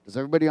red. Does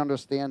everybody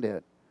understand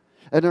it?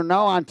 And they're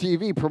now on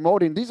TV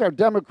promoting. These are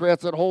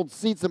Democrats that hold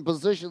seats and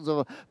positions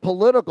of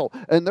political,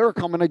 and they're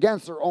coming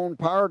against their own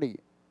party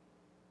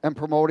and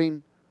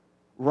promoting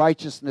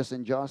righteousness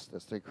and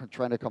justice. They're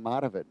trying to come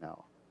out of it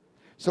now.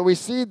 So we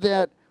see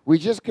that we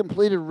just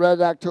completed Red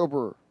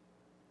October,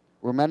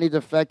 where many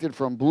defected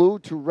from blue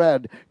to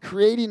red,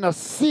 creating a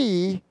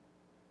sea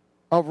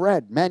of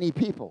red. Many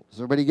people. Does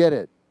everybody get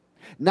it?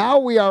 Now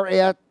we are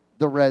at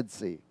the Red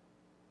Sea.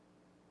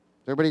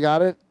 Everybody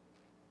got it?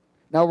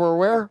 Now we're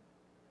where?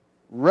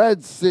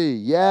 Red Sea,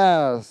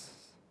 yes.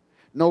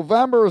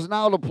 November is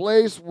now the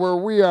place where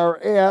we are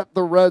at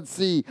the Red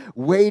Sea,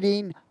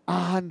 waiting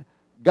on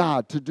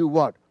God to do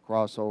what?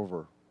 Cross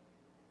over.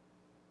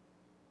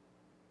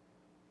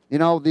 You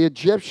know, the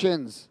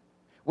Egyptians,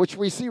 which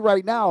we see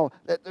right now,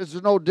 that there's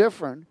no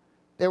different.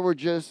 They were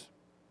just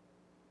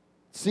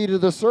seed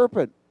of the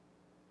serpent,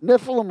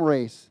 Nephilim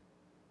race.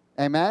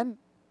 Amen?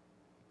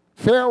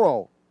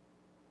 Pharaoh,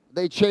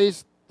 they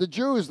chased the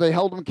Jews. They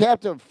held them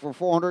captive for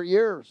 400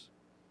 years.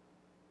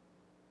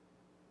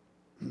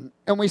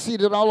 And we see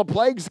that all the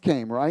plagues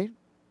came, right?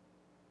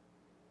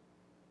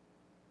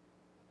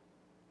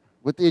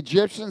 With the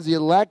Egyptians, the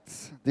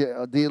elects,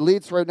 the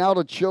elites right now,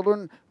 the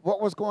children,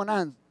 what was going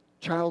on?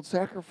 Child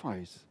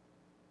sacrifice.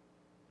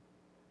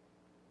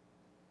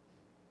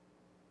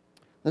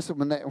 Listen,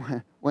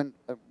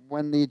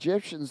 when the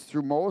Egyptians,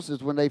 through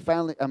Moses, when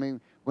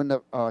the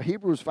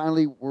Hebrews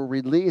finally were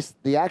released,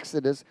 the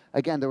Exodus,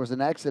 again, there was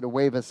an exit, a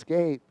way of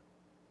escape.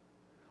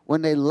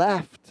 When they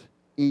left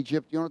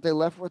Egypt, you know what they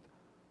left with?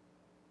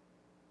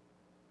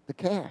 The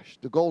cash,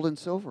 the gold and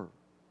silver.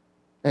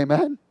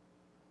 Amen?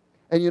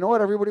 And you know what?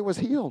 Everybody was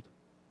healed.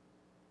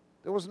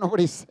 There was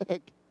nobody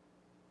sick.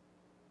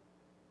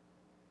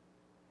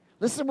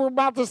 Listen, we're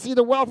about to see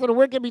the wealth of the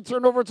wicked be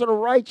turned over to the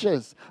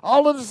righteous.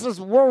 All of this is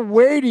we're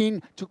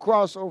waiting to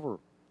cross over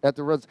at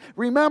the Red Sea.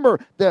 Remember,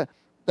 the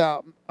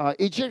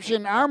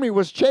Egyptian army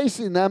was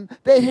chasing them.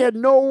 They had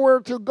nowhere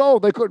to go.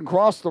 They couldn't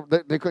cross.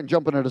 They couldn't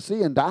jump into the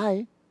sea and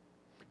die.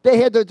 They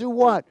had to do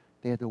what?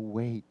 They had to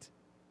wait.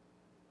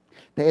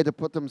 They had to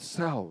put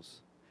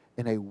themselves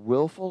in a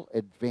willful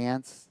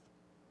advance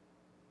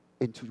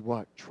into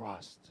what?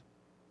 Trust.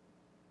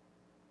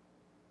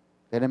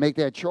 They had to make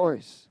that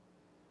choice.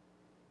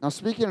 Now,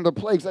 speaking of the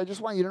plagues, I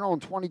just want you to know in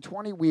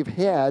 2020 we've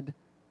had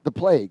the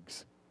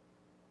plagues.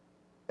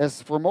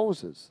 As for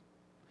Moses,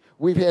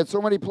 we've had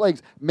so many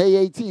plagues. May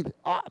 18th,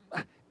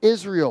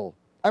 Israel.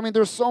 I mean,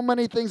 there's so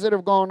many things that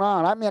have gone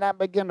on. I mean, I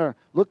begin to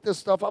look this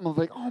stuff up and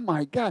think, oh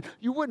my God,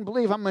 you wouldn't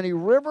believe how many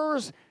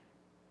rivers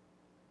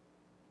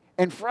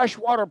and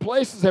freshwater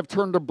places have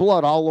turned to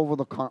blood all over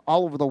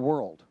the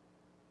world.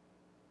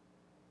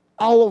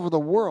 All over the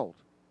world.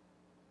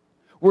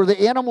 Where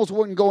the animals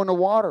wouldn't go in the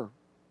water.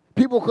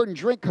 People couldn't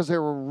drink because they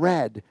were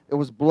red. It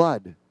was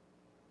blood.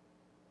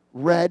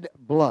 Red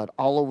blood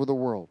all over the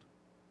world.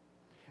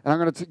 And I'm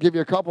going to give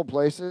you a couple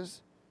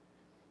places.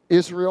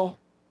 Israel.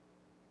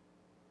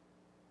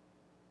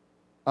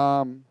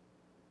 China,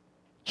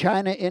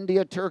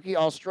 India, Turkey,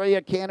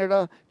 Australia,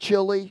 Canada,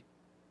 Chile.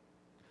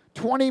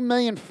 20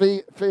 million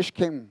fish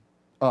came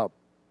up,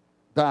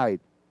 died.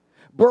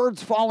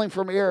 Birds falling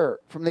from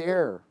the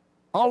air.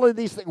 All of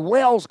these things,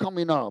 whales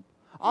coming up.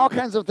 All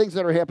kinds of things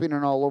that are happening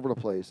all over the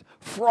place.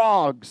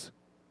 Frogs.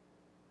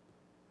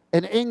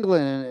 In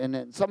England and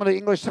in some of the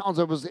English towns,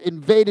 it was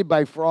invaded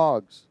by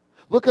frogs.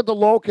 Look at the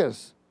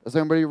locusts. Does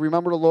anybody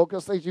remember the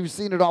locust things? You've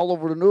seen it all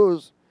over the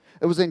news.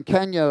 It was in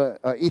Kenya,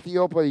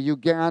 Ethiopia,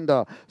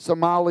 Uganda,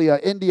 Somalia,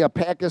 India,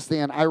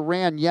 Pakistan,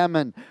 Iran,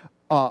 Yemen,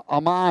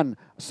 Oman,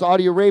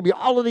 Saudi Arabia.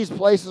 All of these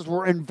places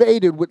were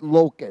invaded with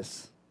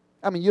locusts.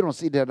 I mean, you don't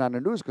see that on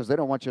the news because they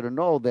don't want you to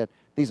know that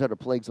these are the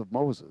plagues of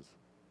Moses.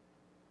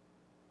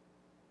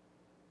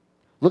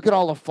 Look at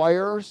all the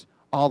fires,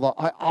 all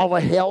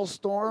the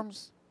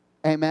hailstorms.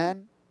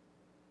 Amen.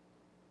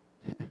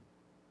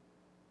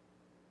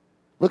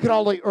 Look at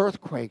all the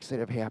earthquakes that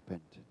have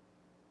happened.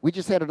 We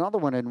just had another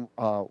one in,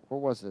 where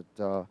was it?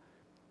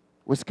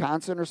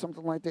 Wisconsin or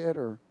something like that?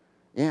 Or,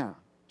 yeah,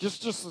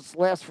 just this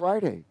last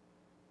Friday.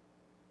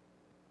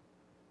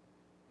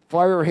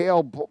 Fire,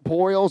 hail,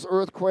 boils,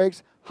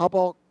 earthquakes. How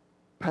about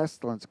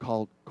pestilence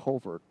called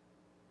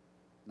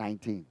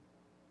COVID-19?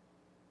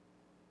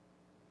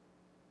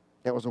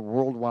 That was a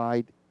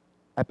worldwide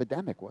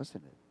epidemic,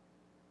 wasn't it?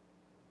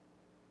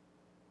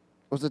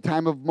 It was the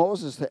time of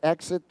Moses to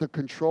exit the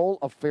control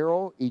of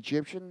Pharaoh,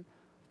 Egyptian,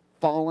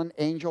 fallen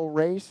angel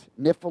race,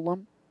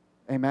 Nephilim.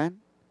 Amen.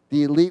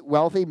 The elite,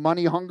 wealthy,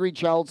 money-hungry,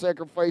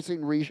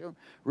 child-sacrificing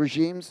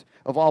regimes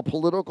of all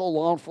political,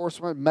 law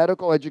enforcement,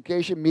 medical,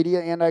 education,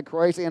 media,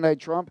 anti-Christ,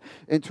 anti-Trump,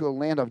 into a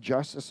land of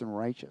justice and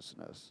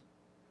righteousness.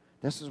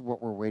 This is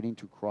what we're waiting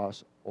to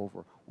cross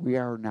over. We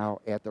are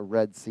now at the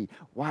Red Sea.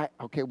 Why?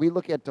 Okay, we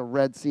look at the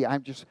Red Sea.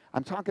 I'm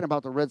talking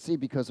about the Red Sea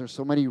because there's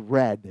so many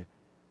red.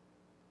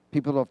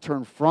 People have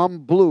turned from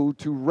blue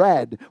to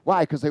red.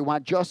 Why? Because they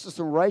want justice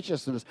and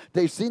righteousness.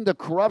 They've seen the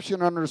corruption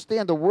and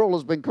understand the world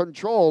has been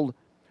controlled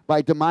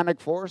by demonic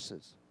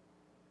forces.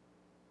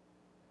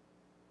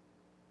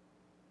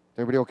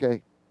 Everybody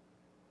okay?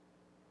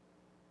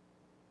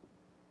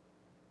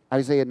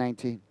 Isaiah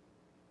 19.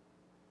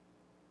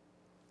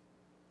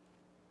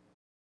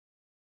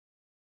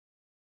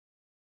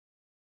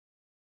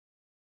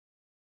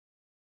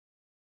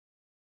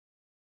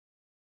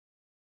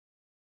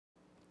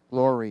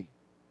 Glory.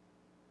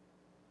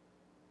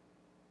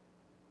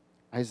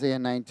 Isaiah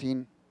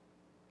 19,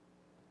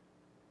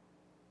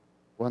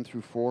 1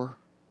 through 4.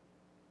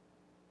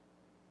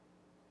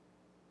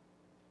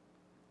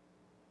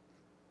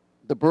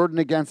 The burden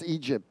against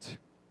Egypt.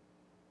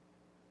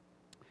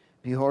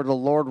 Behold, the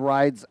Lord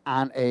rides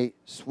on a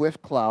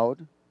swift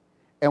cloud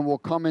and will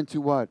come into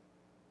what?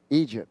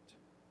 Egypt.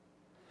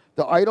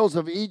 The idols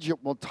of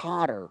Egypt will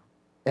totter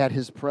at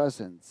his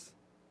presence,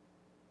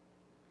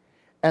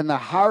 and the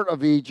heart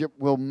of Egypt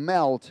will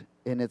melt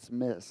in its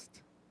midst.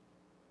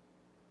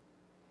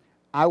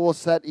 I will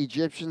set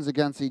Egyptians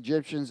against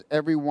Egyptians.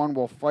 Everyone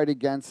will fight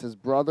against his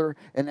brother,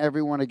 and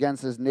everyone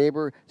against his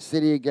neighbor,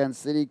 city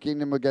against city,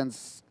 kingdom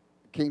against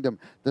kingdom.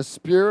 The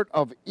spirit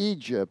of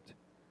Egypt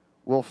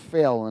will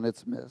fail in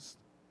its midst.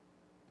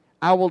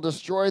 I will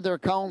destroy their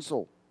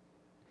counsel,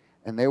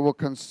 and they will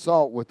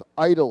consult with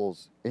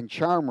idols and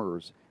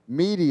charmers,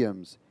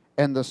 mediums,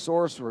 and the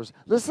sorcerers.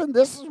 Listen,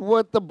 this is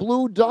what the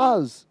blue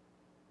does.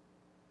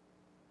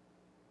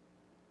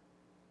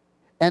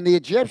 And the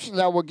Egyptians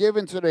I will give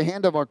into the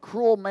hand of a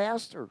cruel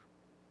master.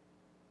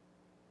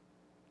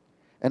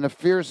 And a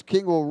fierce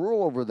king will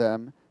rule over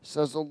them,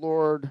 says the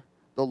Lord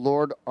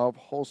of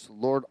hosts,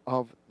 Lord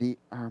of the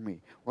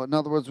army. Well, in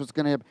other words, what's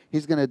going to happen?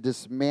 He's going to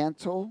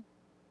dismantle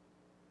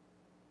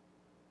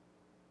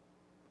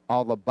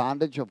all the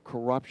bondage of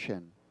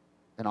corruption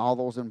and all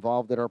those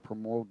involved that are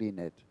promoting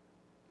it.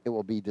 It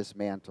will be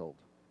dismantled.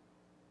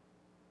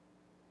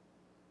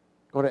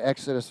 Go to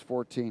Exodus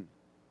 14.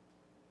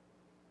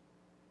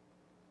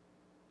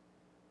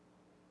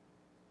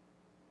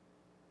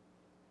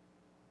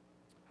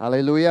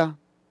 Hallelujah.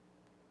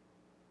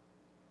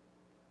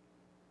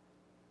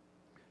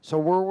 So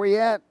where are we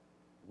at?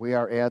 We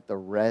are at the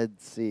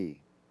Red Sea.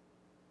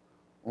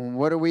 And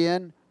what are we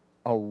in?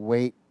 A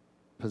wait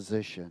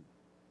position.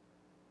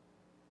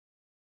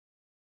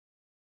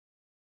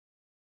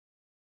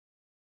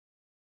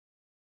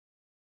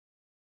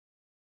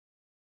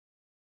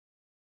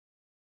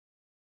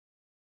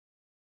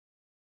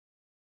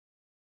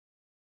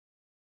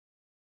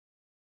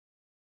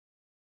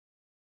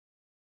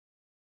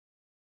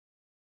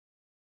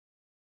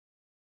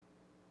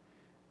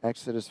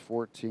 Exodus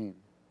 14.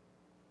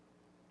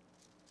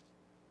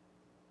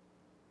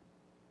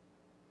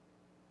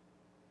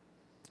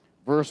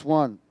 Verse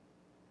 1. Is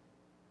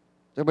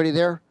everybody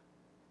there?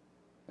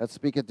 Let's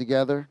speak it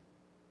together.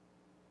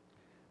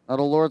 Now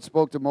the Lord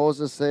spoke to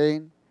Moses,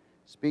 saying,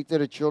 speak to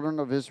the children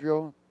of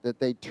Israel that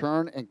they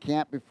turn and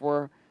camp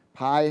before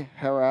Pi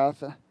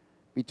Harath,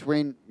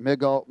 between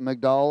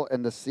Migdal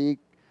and the sea,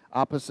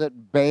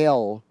 opposite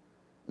Baal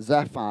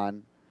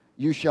Zephon.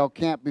 You shall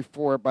camp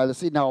before it by the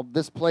sea. Now,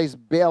 this place,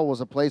 Baal,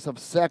 was a place of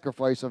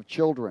sacrifice of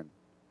children.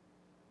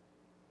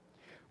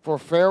 For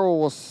Pharaoh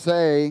will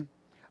say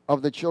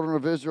of the children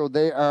of Israel,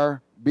 they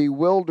are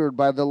bewildered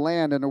by the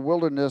land, and the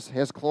wilderness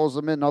has closed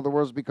them in. In other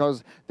words,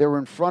 because they were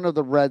in front of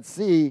the Red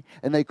Sea,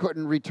 and they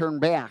couldn't return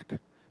back.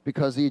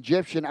 because the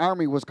Egyptian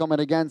army was coming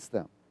against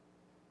them.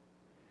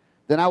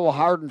 Then I will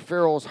harden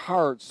Pharaoh's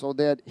heart so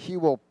that he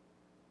will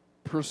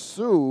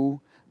pursue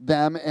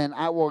them, and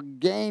I will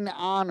gain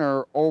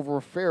honor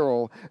over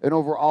Pharaoh and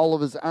over all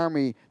of his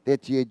army,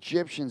 that the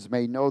Egyptians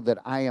may know that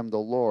I am the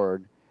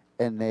Lord.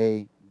 And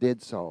they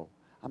did so.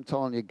 I'm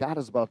telling you, God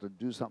is about to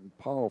do something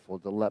powerful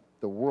to let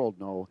the world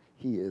know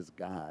he is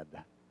God.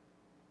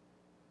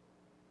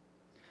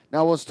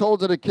 Now it was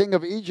told to the king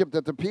of Egypt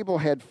that the people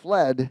had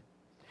fled,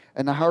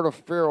 and the heart of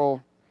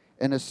Pharaoh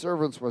and his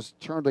servants was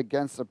turned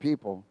against the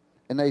people.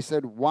 And they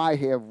said, why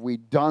have we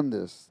done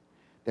this,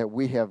 that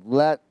we have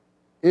let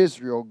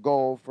Israel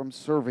go from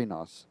serving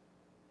us?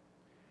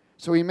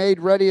 So he made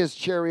ready his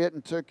chariot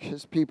and took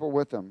his people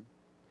with him.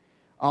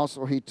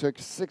 Also he took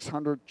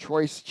 600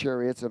 choice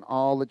chariots and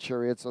all the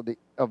chariots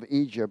of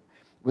Egypt,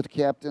 with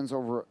captains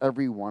over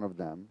every one of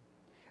them.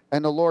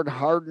 And the Lord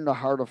hardened the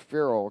heart of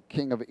Pharaoh,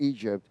 king of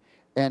Egypt,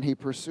 and he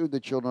pursued the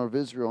children of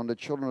Israel, and the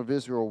children of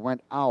Israel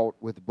went out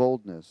with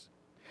boldness.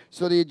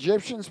 So the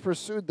Egyptians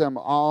pursued them,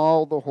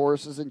 all the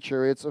horses and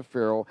chariots of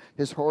Pharaoh,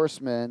 his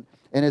horsemen,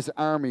 and his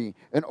army,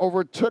 and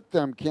overtook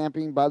them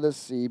camping by the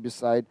sea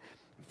beside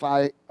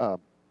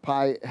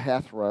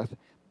Pi-hahiroth,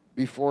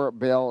 before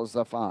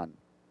Baal-zephon.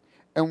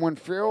 And when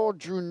Pharaoh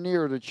drew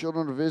near, the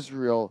children of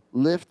Israel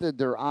lifted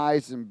their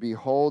eyes, and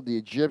behold, the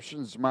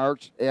Egyptians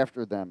marched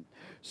after them.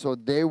 So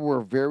they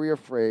were very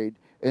afraid,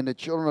 and the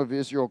children of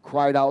Israel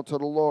cried out to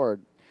the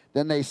Lord.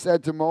 Then they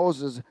said to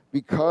Moses,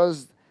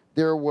 because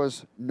there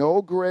was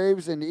no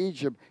graves in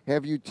Egypt,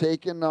 have you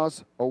taken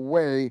us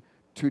away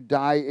to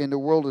die in the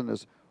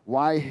wilderness?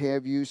 Why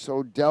have you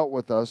so dealt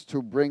with us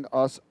to bring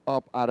us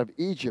up out of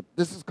Egypt?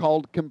 This is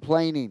called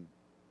complaining.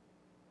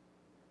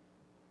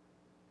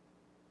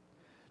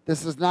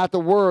 This is not the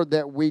word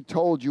that we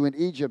told you in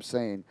Egypt,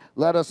 saying,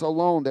 let us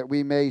alone that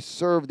we may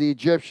serve the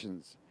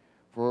Egyptians.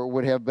 For it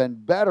would have been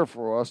better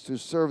for us to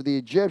serve the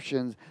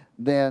Egyptians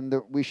than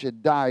that we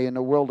should die in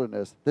the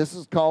wilderness. This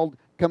is called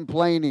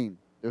complaining.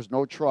 There's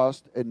no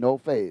trust and no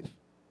faith.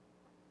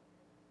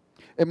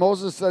 And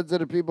Moses said to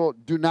the people,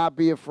 do not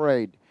be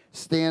afraid.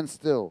 Stand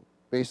still.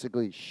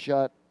 Basically,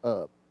 shut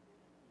up.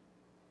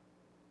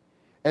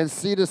 And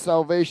see the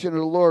salvation of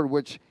the Lord,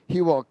 which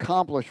he will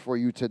accomplish for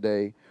you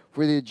today.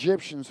 For the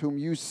Egyptians whom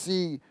you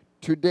see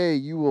today,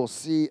 you will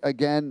see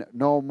again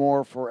no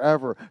more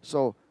forever.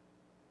 So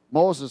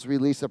Moses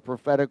released a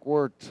prophetic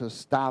word to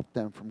stop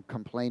them from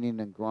complaining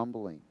and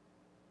grumbling.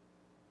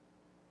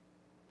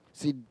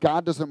 See,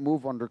 God doesn't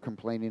move under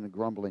complaining and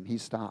grumbling. He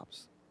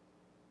stops.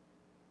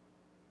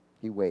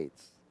 He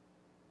waits.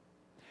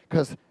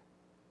 Because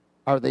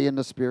are they in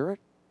the Spirit?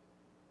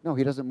 No,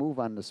 he doesn't move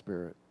on the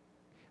Spirit.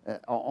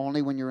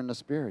 Only when you're in the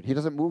Spirit. He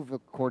doesn't move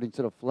according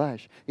to the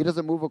flesh. He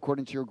doesn't move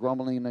according to your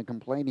grumbling and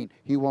complaining.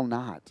 He will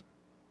not.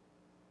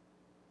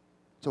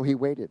 So he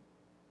waited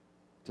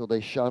till they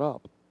shut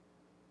up.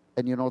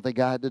 And you know what they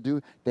had to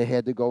do? They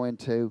had to go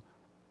into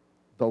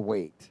the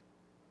wait.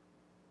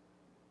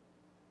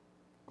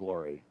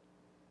 Glory.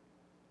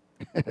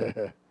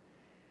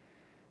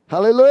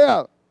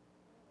 Hallelujah.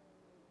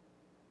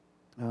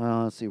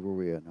 Let's see where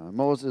we're at now.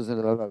 Moses.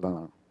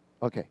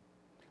 Okay.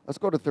 Let's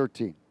go to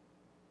 13.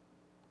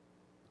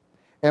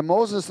 And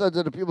Moses said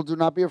to the people, do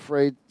not be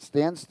afraid.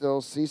 Stand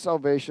still. See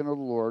salvation of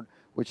the Lord,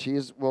 which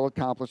he will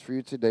accomplish for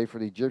you today. For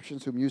the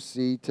Egyptians whom you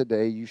see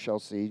today, you shall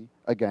see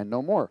again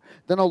no more.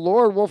 Then the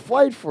Lord will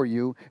fight for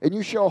you, and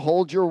you shall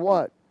hold your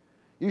what?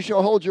 You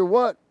shall hold your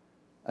what?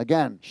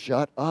 Again,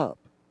 shut up.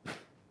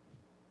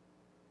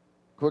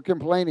 Quit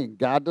complaining.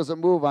 God doesn't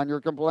move on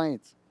your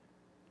complaints.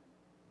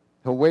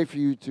 He'll wait for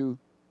you to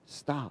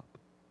stop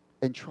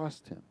and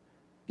trust him.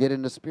 Get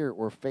in the Spirit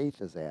where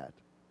faith is at.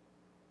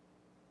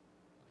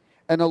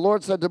 And the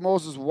Lord said to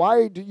Moses,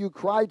 why do you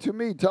cry to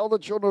me? Tell the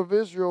children of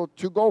Israel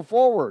to go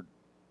forward.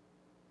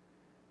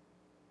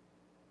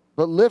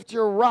 But lift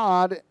your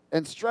rod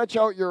and stretch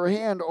out your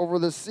hand over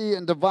the sea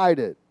and divide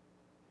it.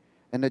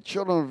 And the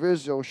children of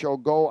Israel shall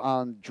go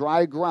on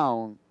dry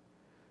ground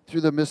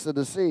through the midst of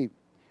the sea.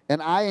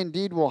 And I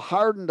indeed will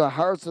harden the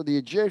hearts of the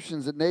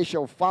Egyptians, and they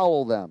shall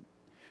follow them.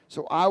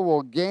 So I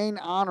will gain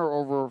honor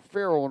over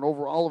Pharaoh and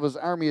over all of his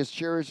army, his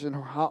chariots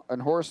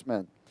and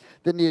horsemen.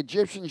 Then the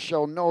Egyptians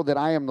shall know that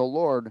I am the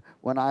Lord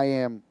when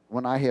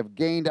I have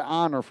gained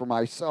honor for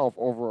myself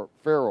over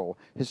Pharaoh,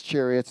 his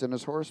chariots and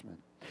his horsemen.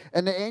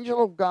 And the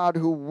angel of God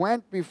who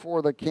went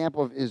before the camp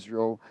of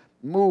Israel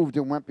moved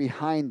and went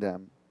behind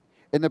them.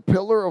 And the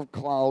pillar of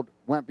cloud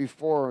went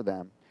before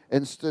them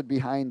and stood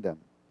behind them.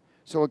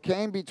 So it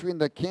came between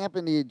the camp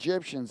and the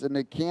Egyptians and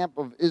the camp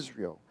of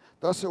Israel.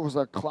 Thus it was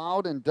a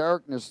cloud and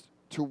darkness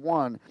to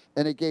one,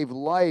 and it gave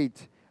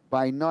light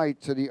by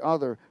night to the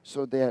other,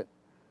 so that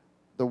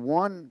the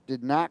one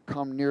did not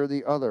come near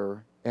the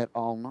other at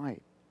all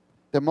night.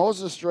 Then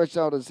Moses stretched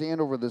out his hand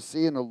over the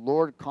sea, and the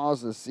Lord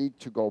caused the sea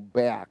to go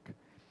back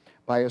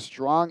by a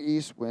strong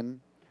east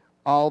wind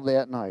all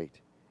that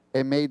night,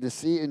 and made the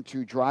sea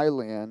into dry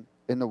land,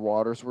 and the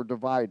waters were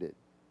divided.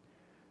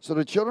 So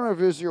the children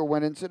of Israel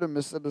went into the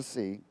midst of the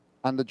sea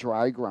on the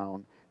dry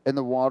ground, and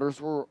the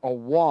waters were a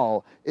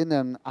wall in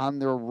them on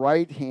their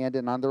right hand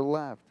and on their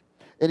left.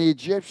 And the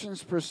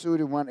Egyptians pursued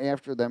and went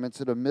after them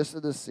into the midst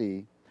of the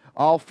sea,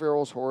 all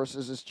Pharaoh's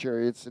horses, his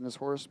chariots, and his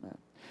horsemen.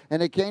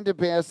 And it came to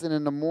pass that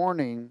in the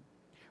morning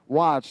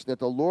watch that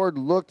the Lord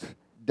looked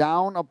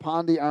down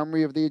upon the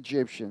army of the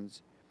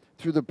Egyptians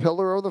through the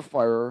pillar of the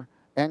fire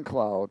and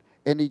cloud,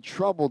 and he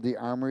troubled the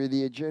army of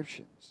the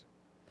Egyptians.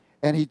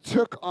 And he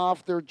took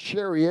off their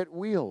chariot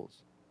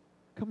wheels.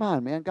 Come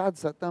on, man, God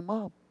set them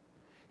up.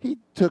 He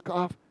took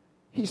off,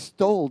 he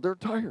stole their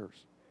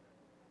tires.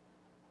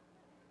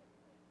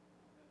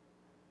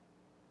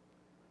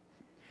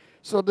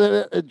 So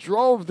that it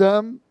drove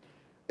them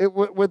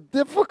with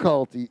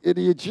difficulty. And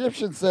the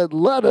Egyptians said,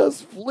 let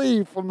us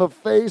flee from the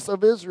face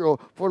of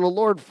Israel, for the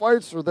Lord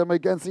fights for them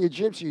against the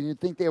Egyptians. You'd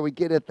think they would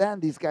get it then.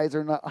 These guys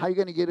are not, how are you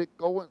going to get it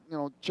going,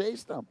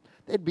 chase them?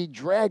 They'd be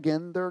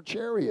dragging their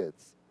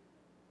chariots.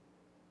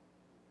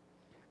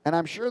 And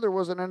I'm sure there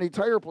wasn't any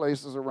tire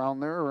places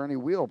around there or any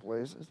wheel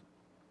places.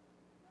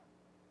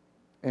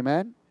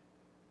 Amen?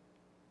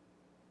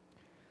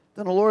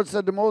 Then the Lord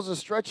said to Moses,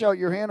 stretch out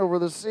your hand over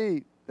the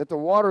sea, that the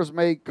waters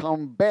may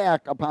come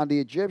back upon the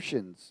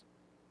Egyptians.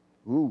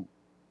 Ooh.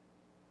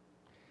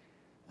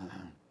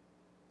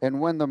 And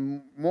when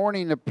the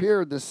morning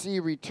appeared, the sea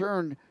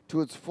returned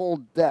to its full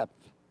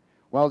depth,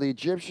 while the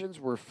Egyptians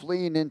were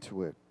fleeing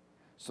into it.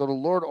 So the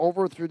Lord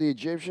overthrew the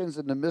Egyptians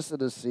in the midst of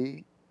the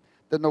sea.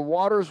 Then the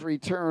waters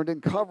returned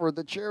and covered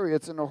the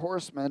chariots and the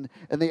horsemen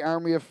and the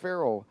army of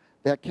Pharaoh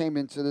that came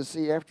into the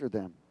sea after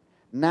them.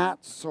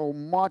 Not so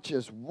much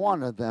as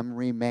one of them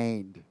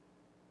remained.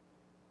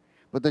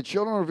 But the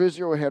children of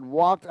Israel had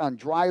walked on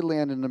dry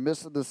land in the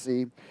midst of the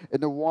sea,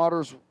 and the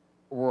waters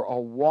were a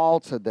wall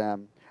to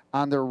them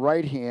on their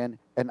right hand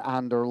and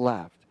on their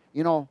left.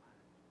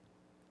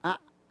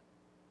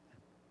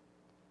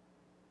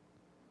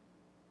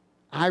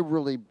 I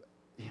really,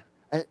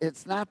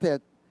 it's not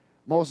that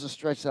Moses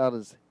stretched out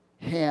his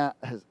hand,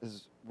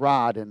 his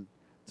rod, and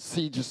the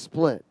sea just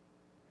split.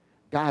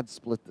 God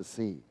split the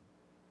sea.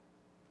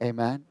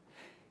 Amen?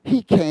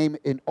 He came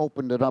and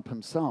opened it up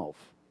himself.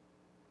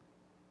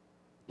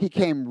 He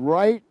came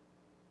right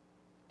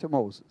to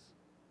Moses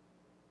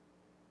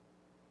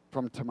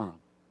from Teman,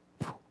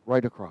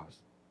 right across.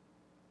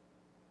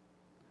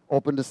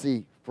 Opened the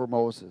sea for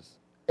Moses.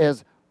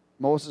 As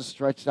Moses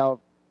stretched out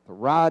the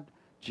rod,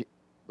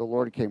 the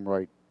Lord came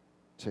right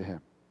to him.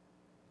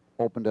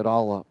 Opened it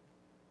all up.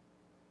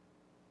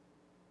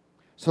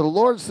 So the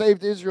Lord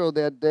saved Israel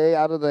that day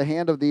out of the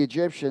hand of the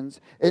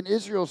Egyptians, and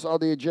Israel saw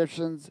the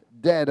Egyptians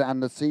dead on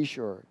the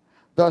seashore.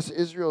 Thus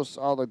Israel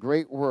saw the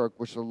great work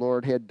which the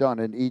Lord had done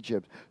in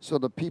Egypt. So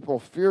the people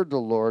feared the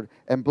Lord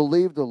and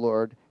believed the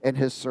Lord and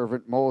his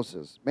servant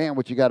Moses. Man,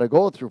 what you got to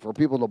go through for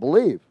people to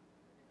believe.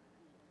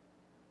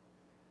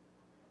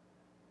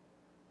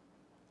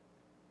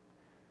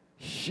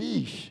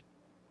 Sheesh.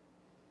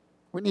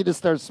 We need to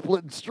start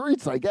splitting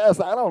streets, I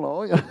guess. I don't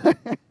know.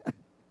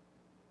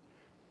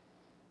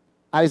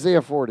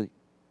 Isaiah 40.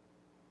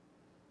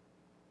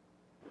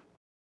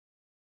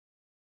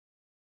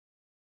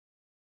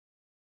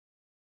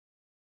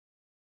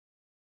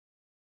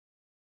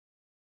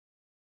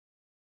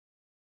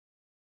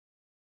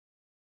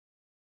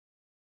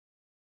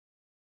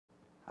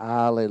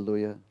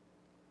 Hallelujah.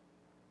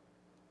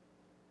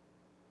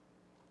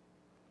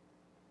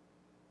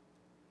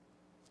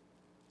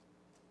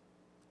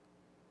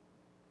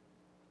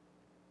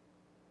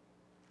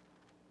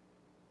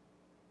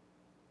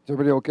 Is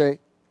everybody okay?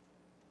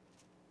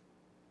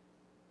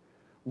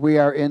 We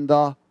are in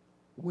the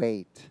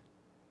wait.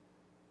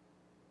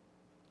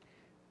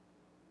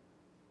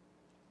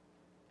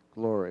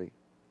 Glory.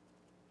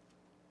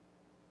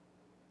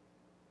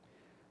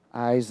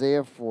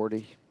 Isaiah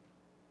 40.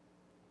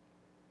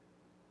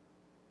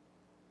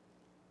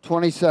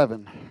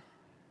 27.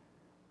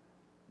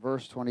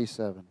 Verse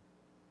 27.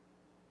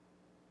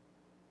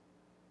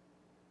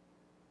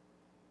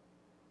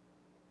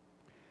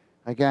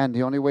 Again,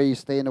 the only way you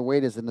stay in the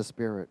wait is in the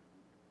Spirit.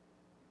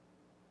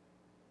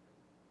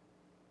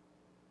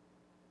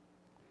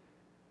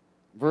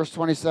 Verse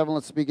 27,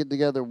 let's speak it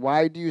together.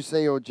 Why do you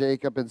say, O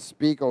Jacob, and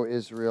speak, O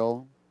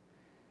Israel?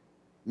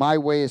 My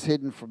way is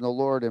hidden from the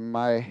Lord, and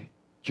my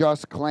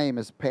just claim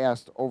is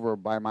passed over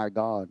by my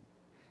God.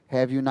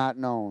 Have you not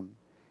known?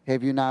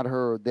 Have you not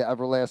heard? The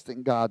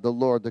everlasting God, the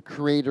Lord, the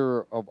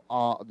creator of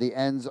all the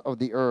ends of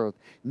the earth,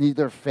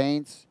 neither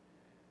faints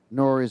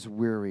nor is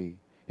weary.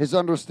 His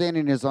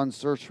understanding is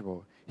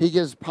unsearchable. He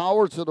gives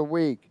power to the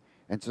weak,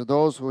 and to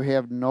those who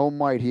have no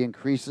might he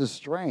increases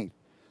strength.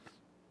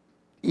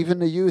 Even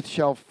the youth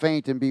shall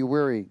faint and be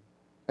weary,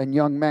 and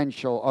young men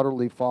shall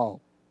utterly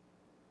fall.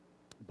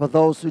 But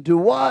those who do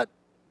what?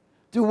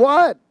 Do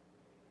what?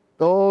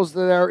 Those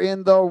that are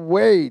in the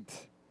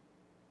wait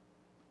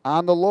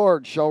on the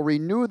Lord shall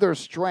renew their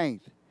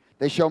strength.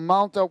 They shall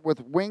mount up with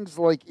wings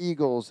like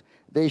eagles.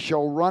 They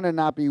shall run and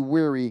not be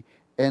weary,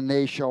 and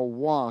they shall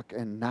walk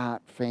and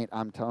not faint.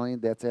 I'm telling you,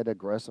 that's that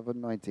aggressive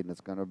anointing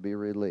that's going to be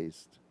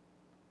released.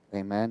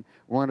 Amen.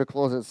 We're going to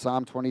close at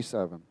Psalm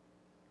 27.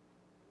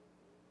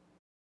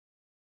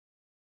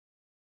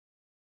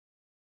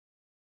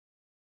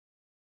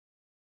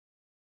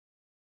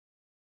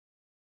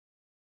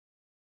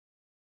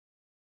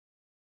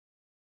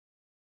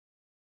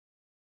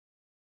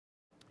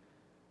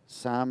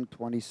 Psalm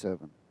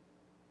 27.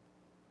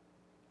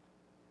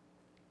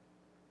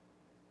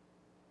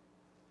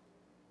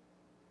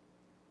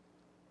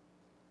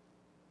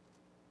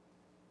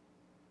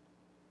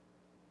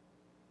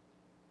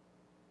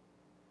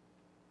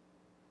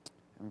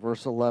 And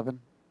verse 11.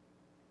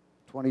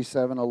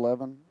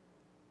 27:11.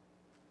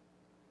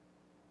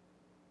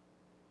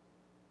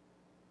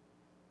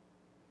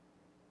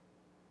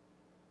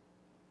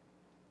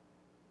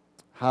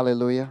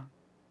 Hallelujah.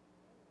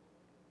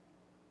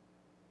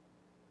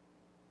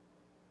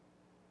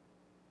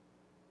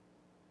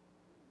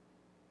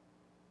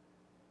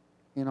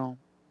 You know,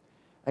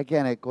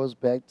 again, it goes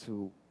back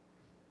to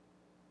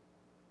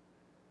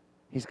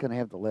he's going to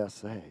have the last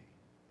say.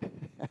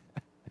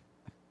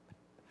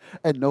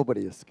 And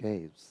nobody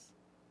escapes.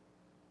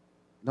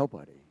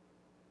 Nobody.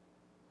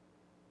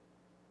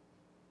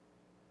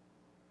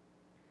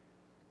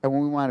 And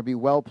when we want to be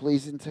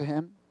well-pleasing to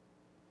him,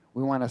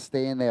 we want to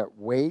stay in that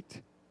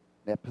weight,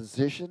 that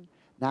position,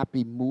 not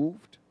be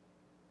moved,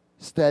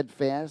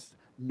 steadfast,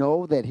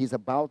 know that he's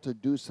about to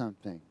do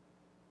something.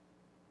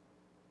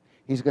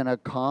 He's going to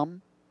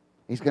come.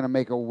 He's going to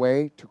make a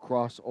way to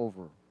cross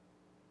over.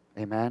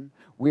 Amen?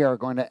 We are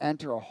going to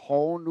enter a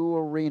whole new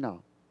arena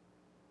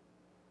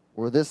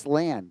where this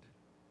land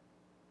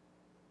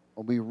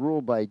will be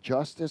ruled by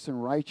justice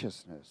and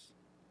righteousness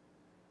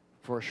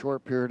for a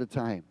short period of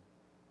time.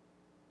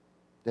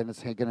 Then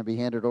it's going to be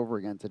handed over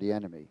again to the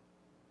enemy.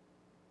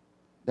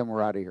 Then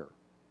we're out of here.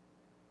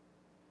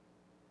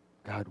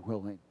 God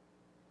willing.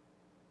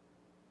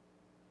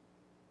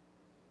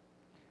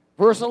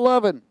 Verse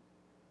 11.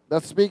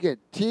 Let's speak it.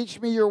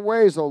 Teach me your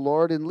ways, O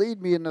Lord, and lead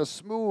me in a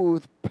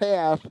smooth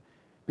path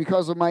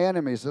because of my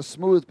enemies. A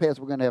smooth path.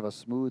 We're going to have a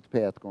smooth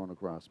path going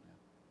across, man.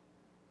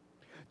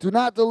 Do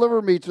not deliver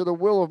me to the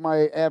will of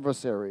my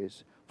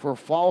adversaries, for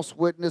false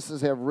witnesses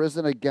have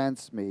risen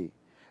against me,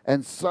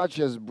 and such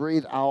as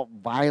breathe out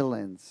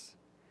violence.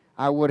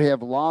 I would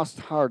have lost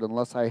heart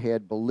unless I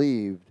had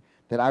believed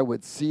that I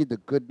would see the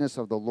goodness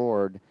of the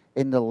Lord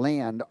in the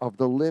land of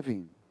the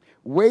living.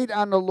 Wait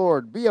on the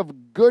Lord. Be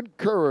of good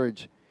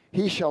courage.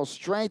 He shall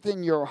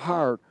strengthen your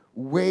heart.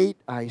 Wait,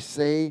 I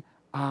say,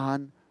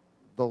 on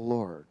the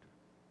Lord.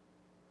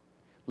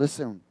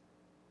 Listen,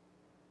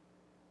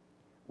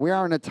 we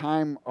are in a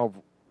time of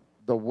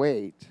the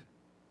wait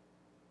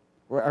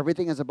where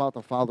everything is about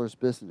the Father's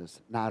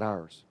business, not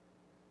ours.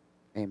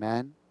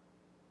 Amen?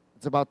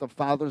 It's about the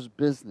Father's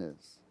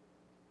business.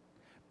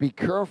 Be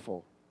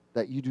careful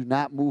that you do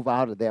not move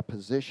out of that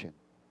position.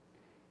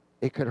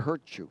 It could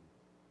hurt you.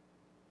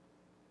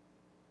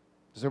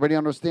 Does everybody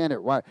understand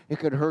it? Why? It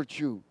could hurt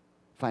you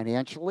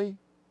financially.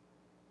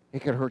 It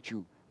could hurt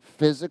you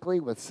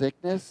physically with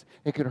sickness.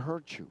 It could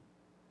hurt you.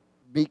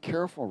 Be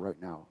careful right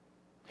now.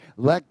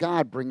 Let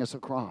God bring us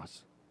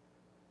across.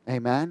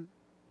 Amen?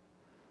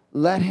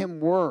 Let him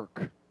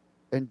work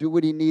and do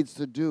what he needs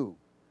to do.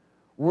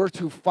 We're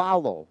to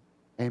follow.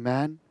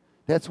 Amen?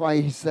 That's why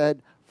he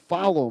said,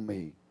 follow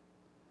me.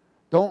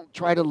 Don't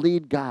try to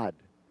lead God.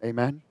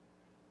 Amen?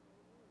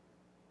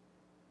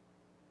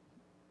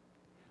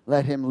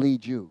 Let him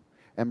lead you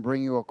and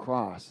bring you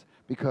across.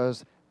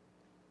 Because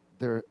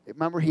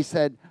remember he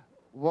said,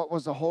 what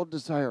was the whole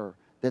desire?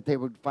 That they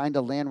would find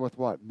a land with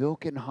what?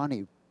 Milk and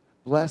honey,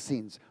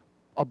 blessings,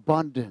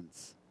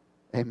 abundance.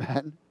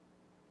 Amen?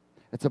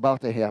 It's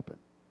about to happen.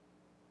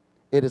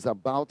 It is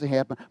about to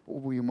happen,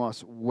 but we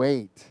must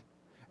wait.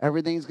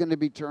 Everything's going to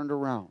be turned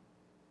around.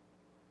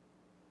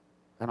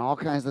 And all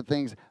kinds of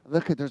things.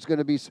 Look, there's going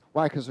to be,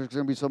 why? Because there's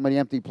going to be so many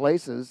empty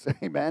places.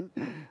 Amen?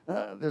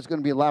 There's going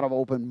to be a lot of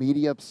open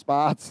media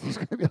spots. There's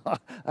going to be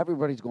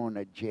everybody's going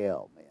to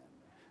jail,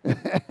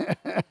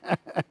 man.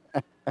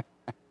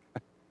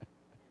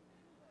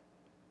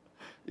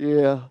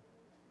 Yeah.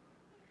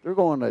 They're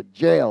going to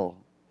jail.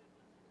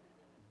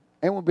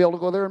 And we'll be able to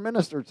go there and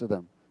minister to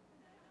them.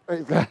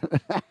 Praise God.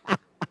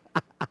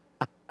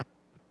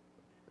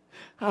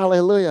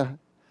 Hallelujah.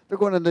 They're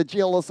going to the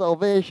jail of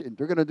salvation.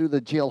 They're going to do the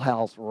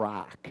jailhouse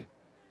rock.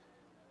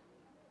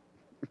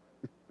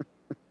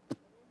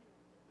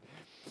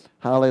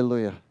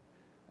 Hallelujah.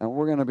 And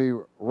we're going to be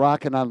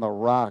rocking on the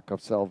rock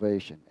of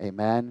salvation.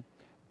 Amen.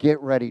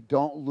 Get ready.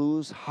 Don't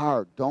lose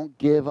heart. Don't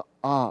give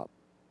up.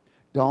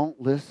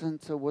 Don't listen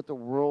to what the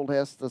world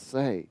has to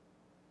say.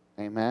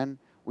 Amen.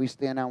 We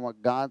stand on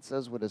what God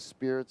says, what his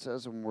Spirit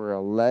says, and we're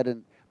led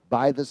in,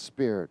 by the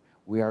Spirit.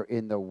 We are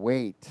in the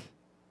wait.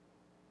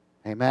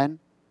 Amen.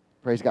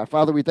 Praise God.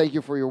 Father, we thank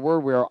you for your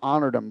word. We are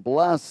honored and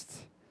blessed.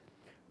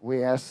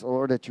 We ask,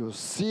 Lord, that you will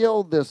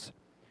seal this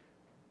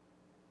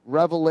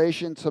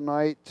revelation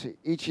tonight to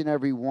each and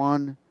every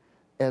one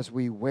as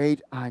we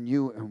wait on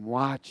you and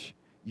watch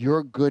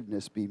your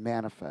goodness be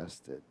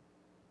manifested.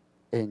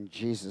 In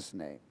Jesus'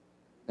 name.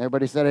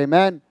 Everybody said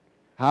amen.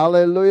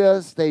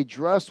 Hallelujah. Stay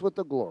dressed with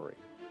the glory.